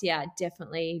now it's, yeah,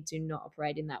 definitely do not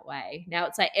operate in that way. Now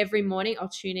it's like every morning I'll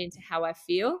tune into how I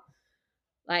feel,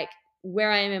 like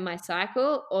where I am in my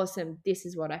cycle. Awesome. This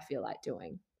is what I feel like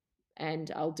doing.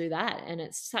 And I'll do that. And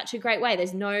it's such a great way.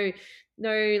 There's no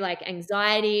like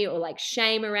anxiety or like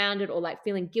shame around it, or like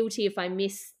feeling guilty if I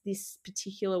miss this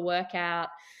particular workout.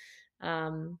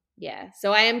 Yeah.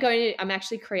 So I'm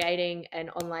actually creating an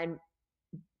online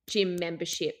gym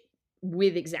membership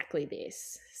with exactly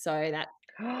this. So that's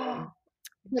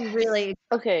been really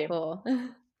Okay, cool.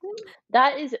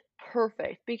 that is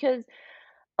perfect because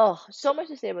oh, so much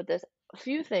to say about this. A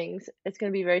few things. It's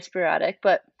gonna be very sporadic,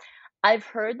 but I've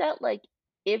heard that like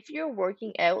if you're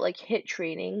working out like hit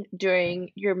training during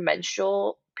your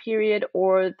menstrual period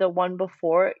or the one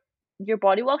before, your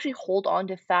body will actually hold on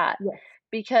to fat Yes.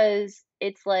 because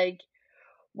it's like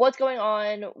what's going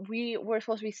on? We're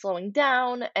supposed to be slowing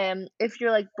down, and if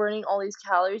you're like burning all these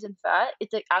calories and fat,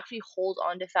 it's like actually hold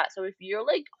on to fat. So if you're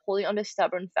like holding on to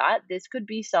stubborn fat, this could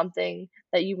be something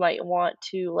that you might want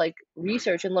to like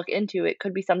research and look into. It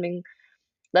could be something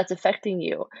that's affecting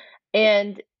you.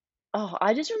 And oh,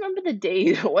 I just remember the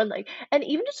days when like and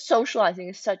even just socializing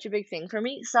is such a big thing for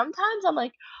me. Sometimes I'm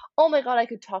like, "Oh my God, I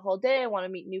could talk all day. I want to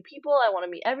meet new people. I want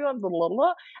to meet everyone, blah, blah,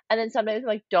 blah." And then sometimes I'm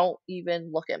like, "Don't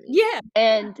even look at me." Yeah.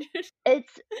 And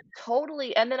it's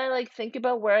totally and then I like think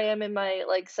about where I am in my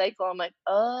like cycle. I'm like,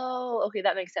 "Oh, okay,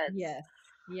 that makes sense." Yes.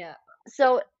 Yeah.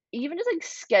 So even just like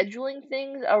scheduling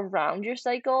things around your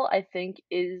cycle, I think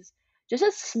is just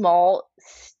a small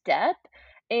step.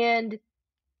 And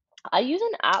I use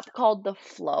an app called the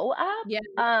Flow app. Yeah.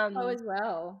 Oh, as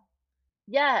well.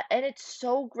 Yeah, and it's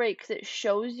so great because it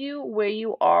shows you where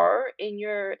you are in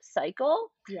your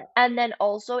cycle, Yeah. and then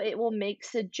also it will make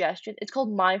suggestions. It's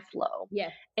called My Flow,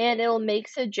 Yes. and it'll make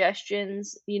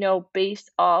suggestions, based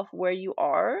off where you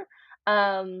are.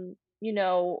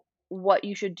 What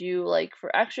you should do like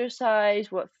for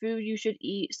exercise, what food you should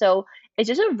eat. So it's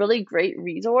just a really great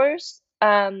resource.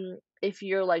 If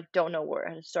you're like don't know where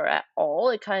to start at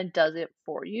all, it kind of does it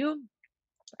for you.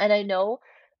 And I know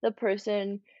the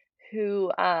person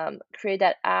who, created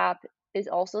that app is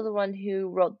also the one who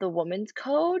wrote The Woman's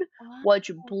Code, Oh, which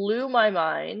blew my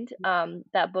mind.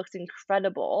 That book's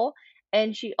incredible.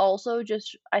 And she also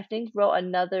just, I think, wrote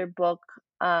another book.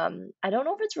 I don't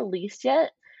know if it's released yet.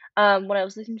 When I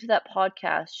was listening to that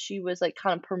podcast, she was like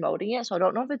kind of promoting it. So I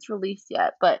don't know if it's released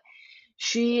yet, but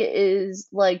she is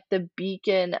like the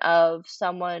beacon of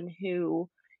someone who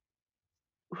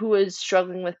is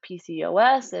struggling with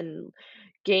PCOS and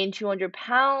gained 200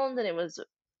 pounds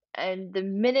and the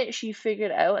minute she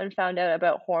figured out and found out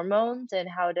about hormones and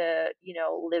how to,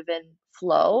 live in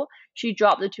flow, she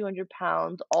dropped the 200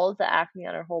 pounds, all of the acne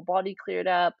on her whole body cleared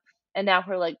up, and now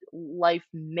her like life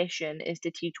mission is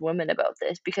to teach women about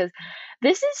this because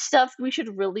this is stuff we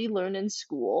should really learn in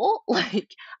school.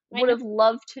 Like I would know. have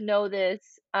loved to know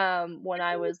this when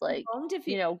I was like, Long to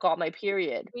feel got my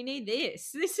period. we need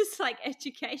this. This is like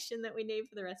education that we need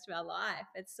for the rest of our life.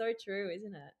 It's so true,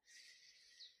 isn't it?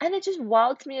 And it's just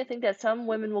wild to me to think that some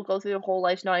women will go through their whole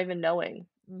lives not even knowing.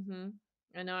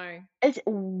 I know. It's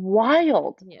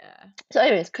wild. Yeah. So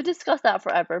anyways, could discuss that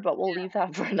forever, but we'll leave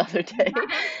that for another day.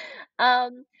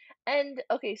 Um, and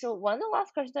okay, so one of the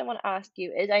last questions I want to ask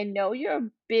you is I know you're a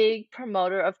big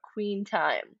promoter of queen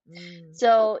time. Mm.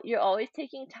 So you're always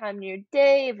taking time in your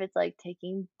day, if it's like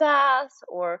taking baths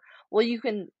or well, you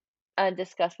can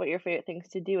discuss what your favorite things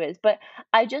to do is. But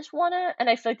I just want to, and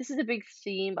I feel like this is a big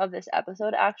theme of this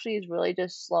episode actually, is really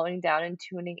just slowing down and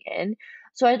tuning in.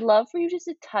 So I'd love for you just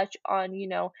to touch on,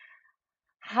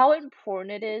 how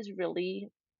important it is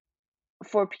really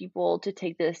for people to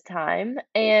take this time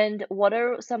and what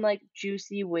are some like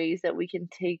juicy ways that we can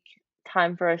take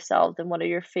time for ourselves and what are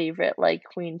your favorite like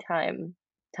queen time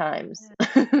times?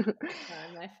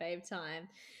 My fave time.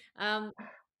 Um,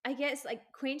 I guess like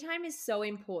queen time is so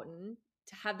important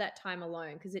to have that time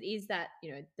alone because it is that,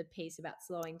 the piece about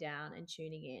slowing down and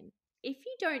tuning in. If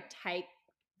you don't take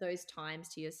those times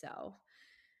to yourself,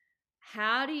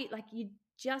 how do you like you're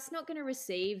just not going to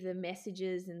receive the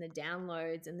messages and the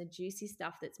downloads and the juicy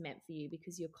stuff that's meant for you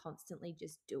because you're constantly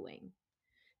just doing.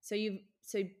 So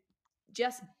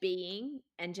just being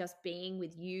and just being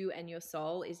with you and your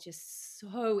soul is just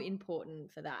so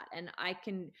important for that. And I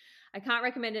can't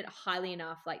recommend it highly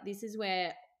enough. Like this is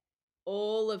where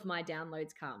all of my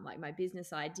downloads come, like my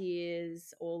business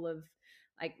ideas, all of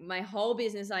like my whole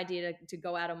business idea to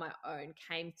go out on my own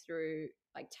came through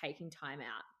like taking time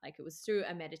out. Like it was through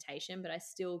a meditation, but I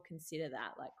still consider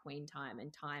that like queen time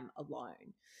and time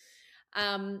alone.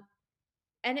 Um,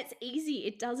 and it's easy.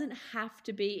 It doesn't have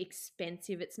to be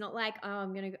expensive. It's not like,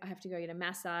 oh, I have to go get a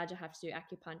massage, I have to do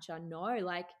acupuncture. No,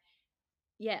 like,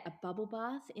 yeah, a bubble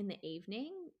bath in the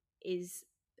evening is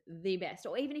the best.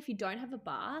 Or even if you don't have a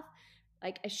bath,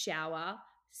 like a shower,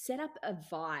 set up a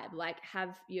vibe. Like I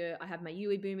have my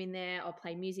Yui Boom in there. I'll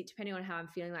play music depending on how I'm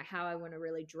feeling, like how I want to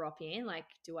really drop in. Like,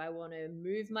 do I want to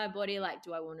move my body? Like,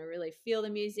 do I want to really feel the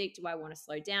music? Do I want to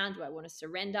slow down? Do I want to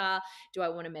surrender? Do I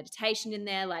want a meditation in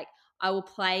there? Like, I will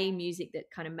play music that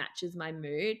kind of matches my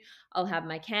mood. I'll have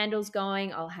my candles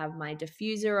going. I'll have my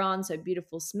diffuser on. So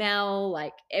beautiful smell,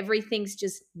 like everything's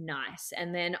just nice.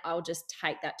 And then I'll just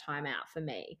take that time out for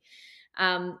me.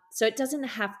 So it doesn't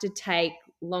have to take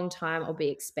long time or be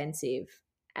expensive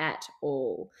at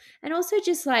all. And also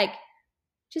just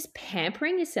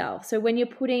pampering yourself. So when you're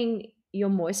putting your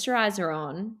moisturizer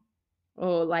on,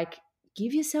 or like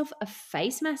give yourself a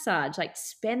face massage, like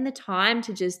spend the time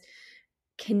to just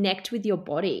connect with your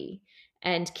body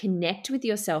and connect with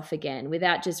yourself again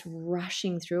without just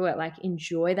rushing through it. Like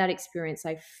enjoy that experience,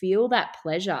 like feel that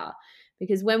pleasure,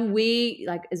 because when we,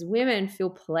 like as women, feel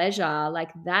pleasure,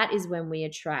 like that is when we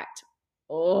attract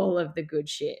all of the good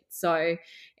shit. So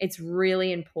it's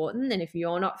really important. And if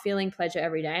you're not feeling pleasure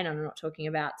every day, and I'm not talking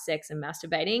about sex and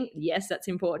masturbating, yes, that's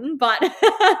important, but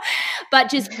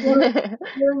but just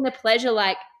feeling the pleasure,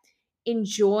 like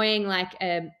enjoying like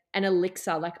an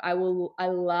elixir. Like I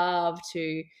love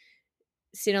to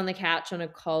sit on the couch on a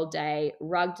cold day,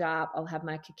 rugged up. I'll have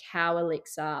my cacao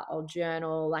elixir. I'll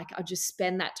journal. Like I'll just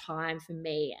spend that time for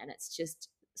me, and it's just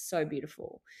so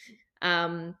beautiful.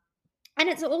 And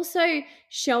it's also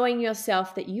showing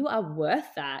yourself that you are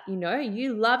worth that. You know,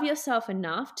 you love yourself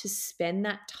enough to spend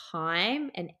that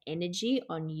time and energy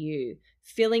on you,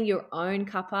 filling your own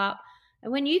cup up.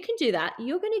 And when you can do that,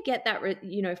 you're going to get that,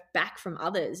 back from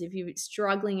others. If you're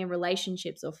struggling in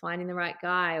relationships or finding the right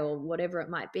guy or whatever it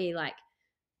might be, like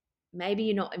maybe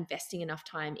you're not investing enough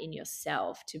time in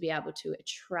yourself to be able to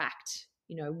attract,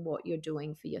 what you're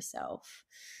doing for yourself.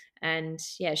 And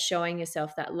yeah, showing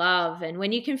yourself that love. And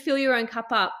when you can fill your own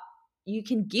cup up, you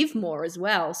can give more as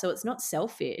well. So it's not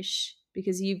selfish,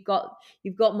 because you've got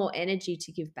more energy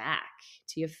to give back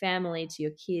to your family, to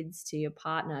your kids, to your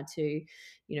partner, to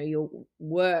your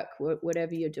work,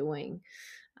 whatever you're doing.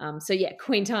 So yeah,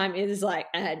 queen time is like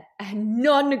a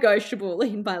non-negotiable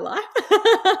in my life.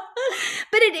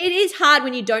 But it is hard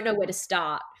when you don't know where to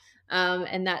start.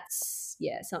 And that's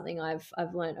something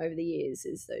I've learned over the years,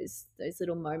 is those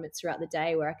little moments throughout the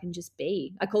day where I can just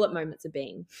be. I call it moments of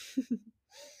being.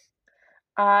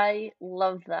 I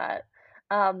love that.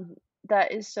 Um,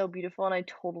 that is so beautiful, and I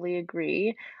totally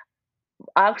agree.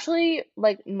 Actually,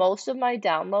 like, most of my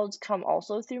downloads come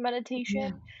also through Yeah.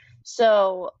 meditation.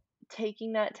 So,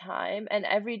 taking that time and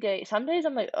every day, some days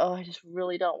I'm like, "Oh, I just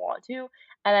really don't want to,"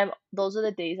 and those are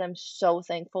the days I'm so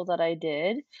thankful that I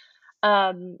did.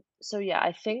 So yeah,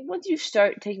 I think once you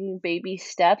start taking baby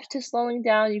steps to slowing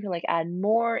down, you can like add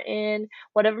more in,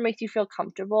 whatever makes you feel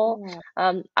comfortable.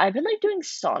 Yeah. I've been like doing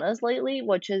saunas lately,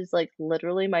 which is like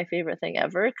literally my favorite thing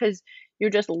ever because you're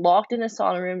just locked in a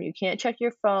sauna room. You can't check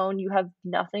your phone. You have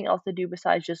nothing else to do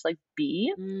besides just like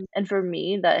be. Mm. And for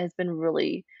me, that has been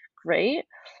really great.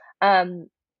 Um,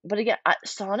 but again,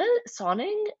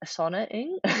 saunaing,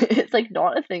 it's like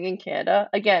not a thing in Canada.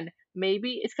 Again,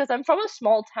 maybe it's because I'm from a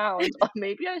small town, so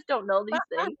maybe I just don't know these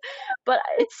things. But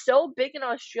it's so big in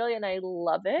Australia, and I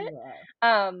love it.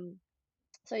 Yeah. Um,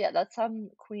 so yeah, that's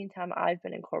some queen time I've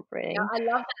been Yeah, incorporating. I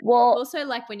love that. Well, Also,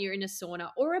 like when you're in a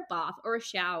sauna or a bath or a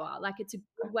shower, like it's a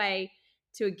good way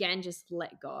to again just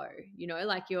let go.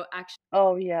 Like you're actually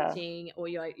oh yeah, sitting, or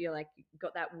you're like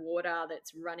got that water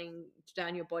that's running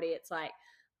down your body. It's like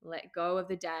let go of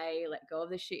the day, let go of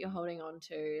the shit you're holding on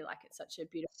to. Like it's such a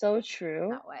beautiful so true.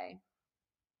 that way.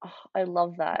 Oh, I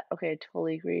love that. Okay, I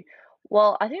totally agree.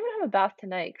 Well, I think I'm gonna have a bath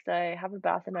tonight because I have a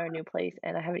bath in our new place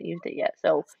and I haven't used it yet.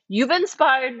 So you've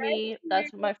inspired me.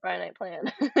 That's my Friday night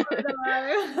plan.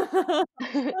 No.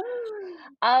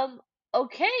 Um,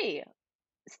 okay.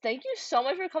 Thank you so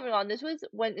much for coming on. This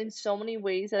went in so many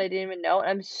ways that I didn't even know, and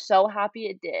I'm so happy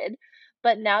it did.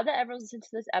 But now that everyone's listened to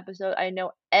this episode, I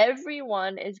know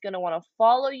everyone is gonna want to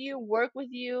follow you, work with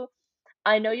you.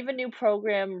 I know you have a new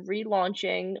program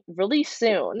relaunching really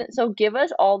soon. So give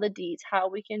us all the deets how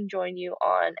we can join you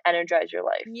on Energize Your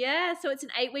Life. Yeah, so it's an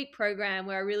 8-week program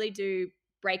where I really do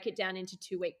break it down into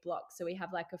 2-week blocks. So we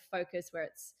have like a focus where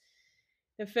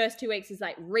the first 2 weeks is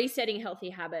like resetting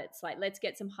healthy habits. Like, let's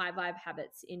get some high vibe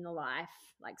habits in the life.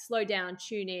 Like, slow down,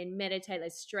 tune in, meditate,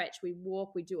 let's stretch, we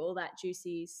walk, we do all that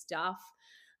juicy stuff.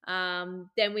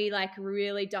 Then we like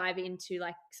really dive into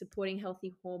like supporting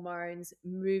healthy hormones,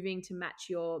 moving to match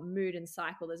your mood and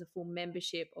cycle. There's a full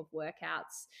membership of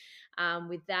workouts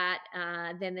with that.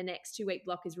 Then the next 2 week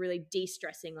block is really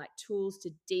de-stressing, like tools to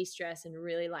de-stress and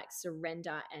really like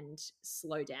surrender and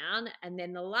slow down. And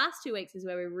then the last 2 weeks is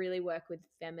where we really work with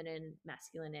feminine,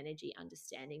 masculine energy,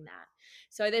 understanding that.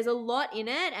 So there's a lot in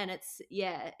it, and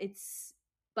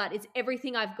but it's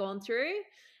everything I've gone through.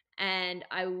 And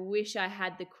I wish I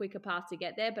had the quicker path to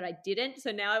get there, but I didn't.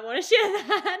 So now I want to share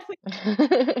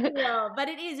that. But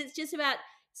it's just about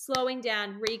slowing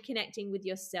down, reconnecting with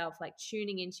yourself, like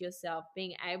tuning into yourself,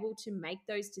 being able to make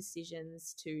those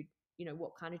decisions to,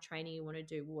 what kind of training you want to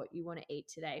do, what you want to eat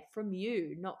today from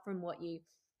you, not from what you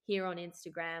hear on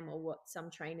Instagram or what some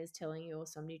trainer's telling you or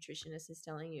some nutritionist is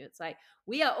telling you. It's like,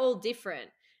 we are all different.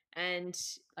 And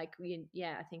like,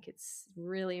 I think it's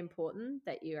really important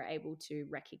that you're able to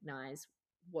recognize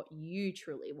what you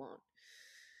truly want.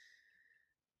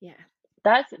 Yeah.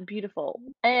 That's beautiful.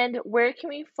 And where can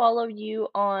we follow you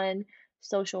on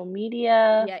social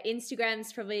media? Yeah,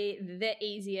 Instagram's probably the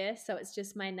easiest. So it's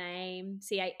just my name,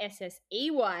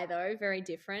 Cassey, though, very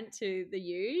different to the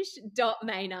usual,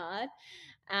 .Maynard.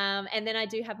 And then I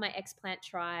do have my Explant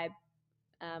Tribe,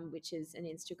 which is an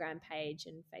Instagram page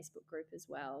and Facebook group as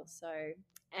well. So,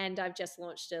 and I've just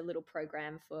launched a little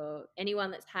program for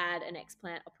anyone that's had an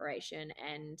explant operation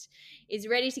and is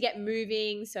ready to get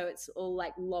moving. So it's all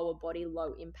like lower body,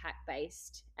 low impact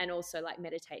based, and also like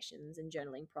meditations and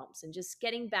journaling prompts and just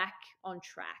getting back on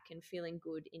track and feeling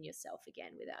good in yourself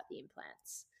again without the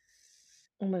implants.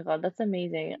 Oh my God, that's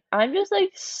amazing. I'm just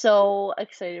like so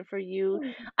excited for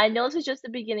you. I know this is just the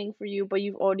beginning for you, but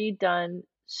you've already done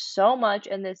so much,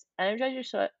 and this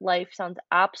Energize Your Life sounds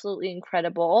absolutely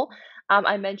incredible.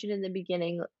 I mentioned in the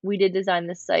beginning, we did design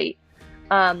the site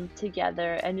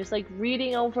together, and just like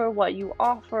reading over what you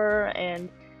offer and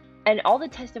all the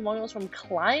testimonials from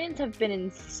clients have been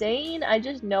insane. I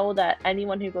just know that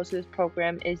anyone who goes through this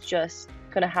program is just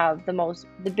gonna have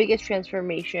the biggest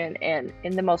transformation and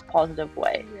in the most positive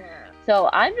way. Yeah. So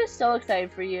I'm just so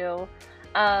excited for you.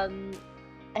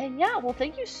 And yeah, well,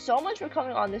 thank you so much for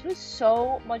coming on. This was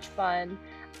so much fun.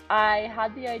 I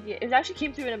had the idea, it actually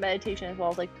came through in a meditation as well. I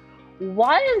was like,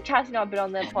 why has Cassie not been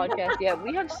on the podcast yet?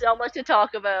 We have so much to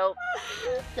talk about.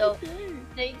 So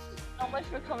thank you so much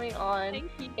for coming on.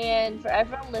 Thank you. And for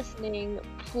everyone listening,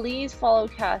 please follow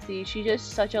Cassie. She's just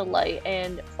such a light,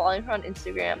 and following her on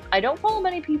Instagram. I don't follow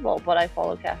many people, but I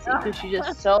follow Cassie because she's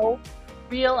just so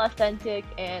real, authentic,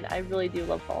 and I really do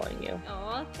love following you.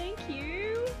 Oh, thank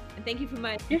you. And thank you for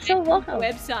my You're so welcome.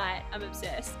 website. I'm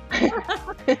obsessed.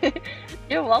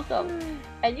 You're welcome.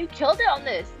 And you killed it on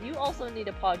this. You also need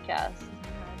a podcast.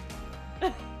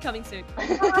 Coming soon.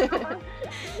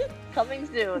 Coming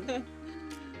soon.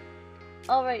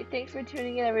 All right, thanks for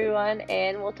tuning in, everyone,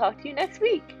 and we'll talk to you next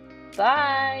week.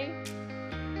 Bye.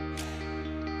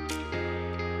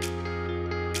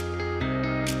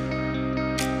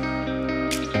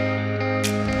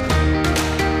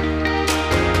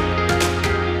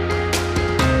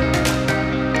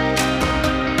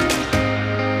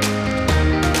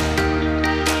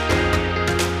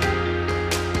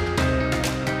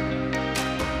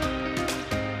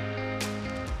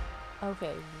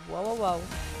 Okay, whoa.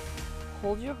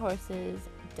 Hold your horses.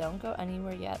 Don't go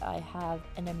anywhere yet. I have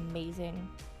an amazing,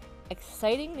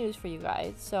 exciting news for you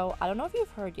guys. So I don't know if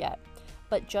you've heard yet,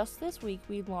 but just this week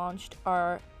we launched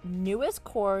our newest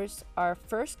course, our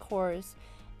first course,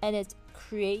 and it's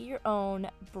Create Your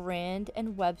Own Brand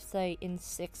and Website in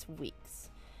 6 weeks.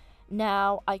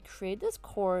 Now, I created this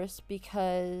course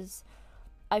because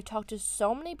I've talked to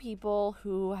so many people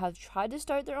who have tried to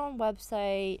start their own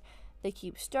website. They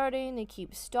keep starting, they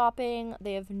keep stopping,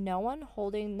 they have no one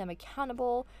holding them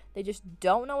accountable, they just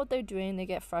don't know what they're doing, they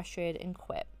get frustrated and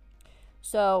quit.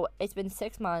 So it's been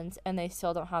 6 months and they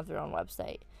still don't have their own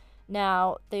website.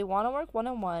 Now, they want to work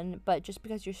one-on-one, but just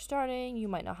because you're starting, you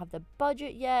might not have the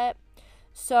budget yet.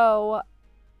 So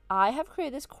I have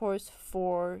created this course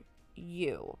for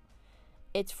you.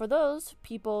 It's for those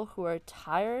people who are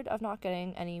tired of not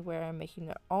getting anywhere and making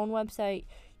their own website.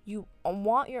 You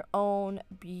want your own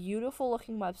beautiful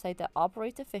looking website that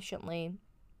operates efficiently.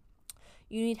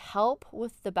 You need help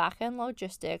with the back-end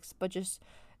logistics, but just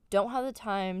don't have the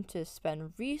time to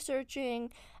spend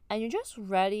researching, and you're just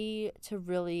ready to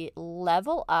really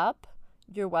level up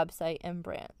your website and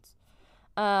brands.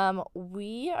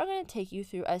 We are going to take you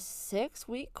through a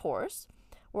 6-week course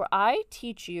where I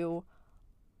teach you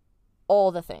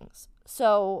all the things.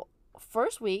 So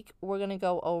first week, we're going to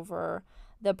go over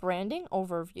the branding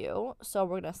overview. So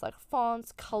we're going to select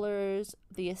fonts, colors,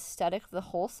 the aesthetic of the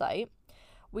whole site.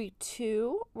 Week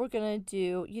 2, we're going to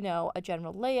do, a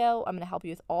general layout. I'm going to help you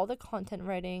with all the content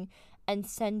writing and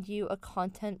send you a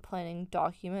content planning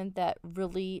document that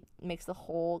really makes the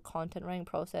whole content writing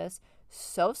process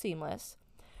so seamless.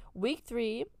 Week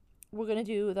 3, we're going to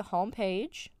do the home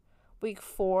page. Week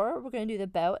 4, we're going to do the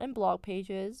about and blog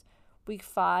pages. Week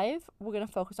 5, we're going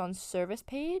to focus on service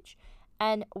page.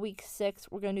 And week 6,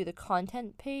 we're going to do the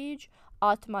content page,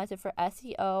 optimize it for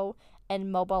SEO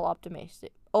and mobile optimization.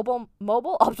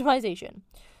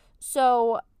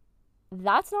 So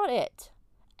that's not it.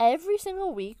 Every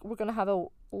single week, we're going to have a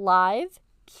live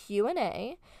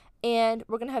Q&A, and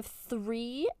we're going to have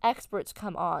 3 experts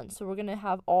come on. So we're going to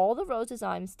have all the Rose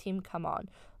Designs team come on.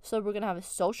 So we're going to have a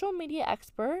social media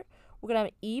expert, we're going to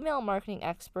have an email marketing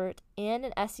expert, and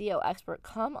an SEO expert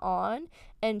come on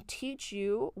and teach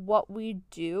you what we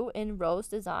do in Rose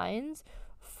Designs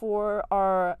for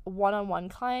our one-on-one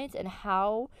clients and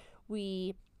how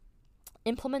we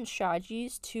implement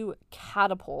strategies to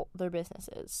catapult their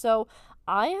businesses. So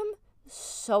I am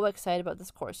so excited about this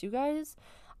course, you guys.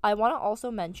 I want to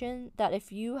also mention that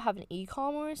if you have an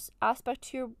e-commerce aspect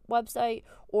to your website,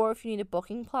 or if you need a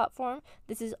booking platform,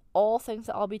 this is all things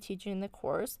that I'll be teaching in the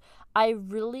course. I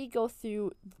really go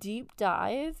through deep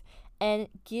dive and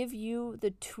give you the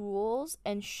tools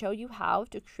and show you how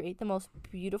to create the most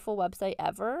beautiful website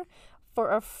ever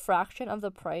for a fraction of the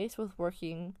price with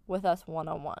working with us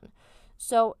one-on-one.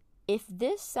 So if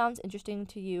this sounds interesting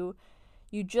to you,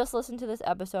 you just listened to this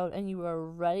episode and you are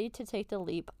ready to take the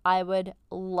leap, I would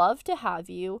love to have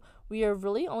you. We are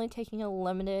really only taking a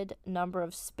limited number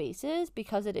of spaces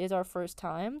because it is our first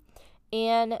time.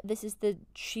 And this is the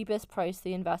cheapest price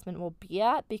the investment will be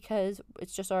at because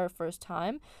it's just our first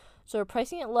time. So we're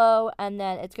pricing it low, and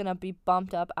then it's going to be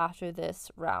bumped up after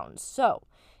this round. So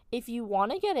if you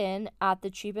want to get in at the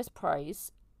cheapest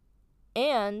price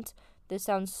and this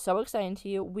sounds so exciting to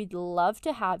you, we'd love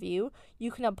to have you.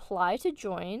 You can apply to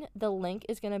join. The link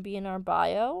is going to be in our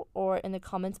bio or in the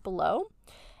comments below.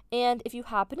 And if you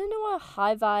happen to know a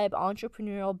high vibe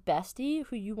entrepreneurial bestie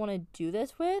who you want to do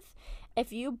this with,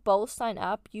 if you both sign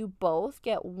up, you both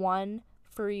get 1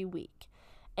 free week.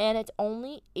 And it's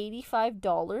only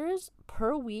 $85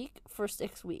 per week for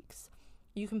 6 weeks.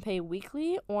 You can pay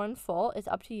weekly or in full. It's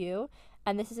up to you.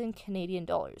 And this is in Canadian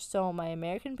dollars. So my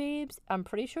American babes, I'm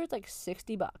pretty sure it's like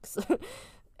 $60.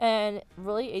 And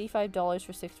really $85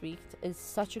 for 6 weeks is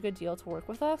such a good deal to work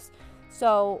with us.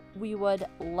 So we would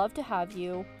love to have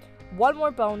you. One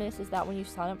more bonus is that when you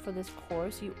sign up for this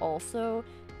course, you also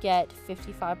get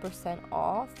 55%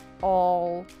 off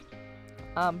all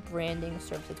branding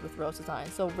services with Rose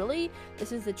Designs. So really,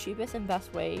 this is the cheapest and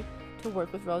best way to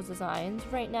work with Rose Designs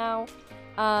right now.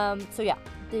 So yeah,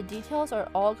 the details are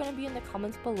all going to be in the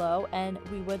comments below, and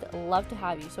we would love to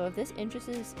have you. So if this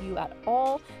interests you at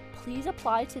all, please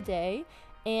apply today,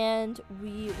 and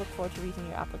we look forward to reading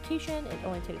your application. It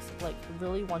only takes like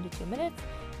really 1 to 2 minutes,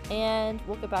 and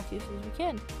we'll get back to you as soon as we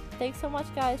can. Thanks so much,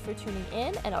 guys, for tuning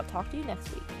in, and I'll talk to you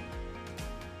next week.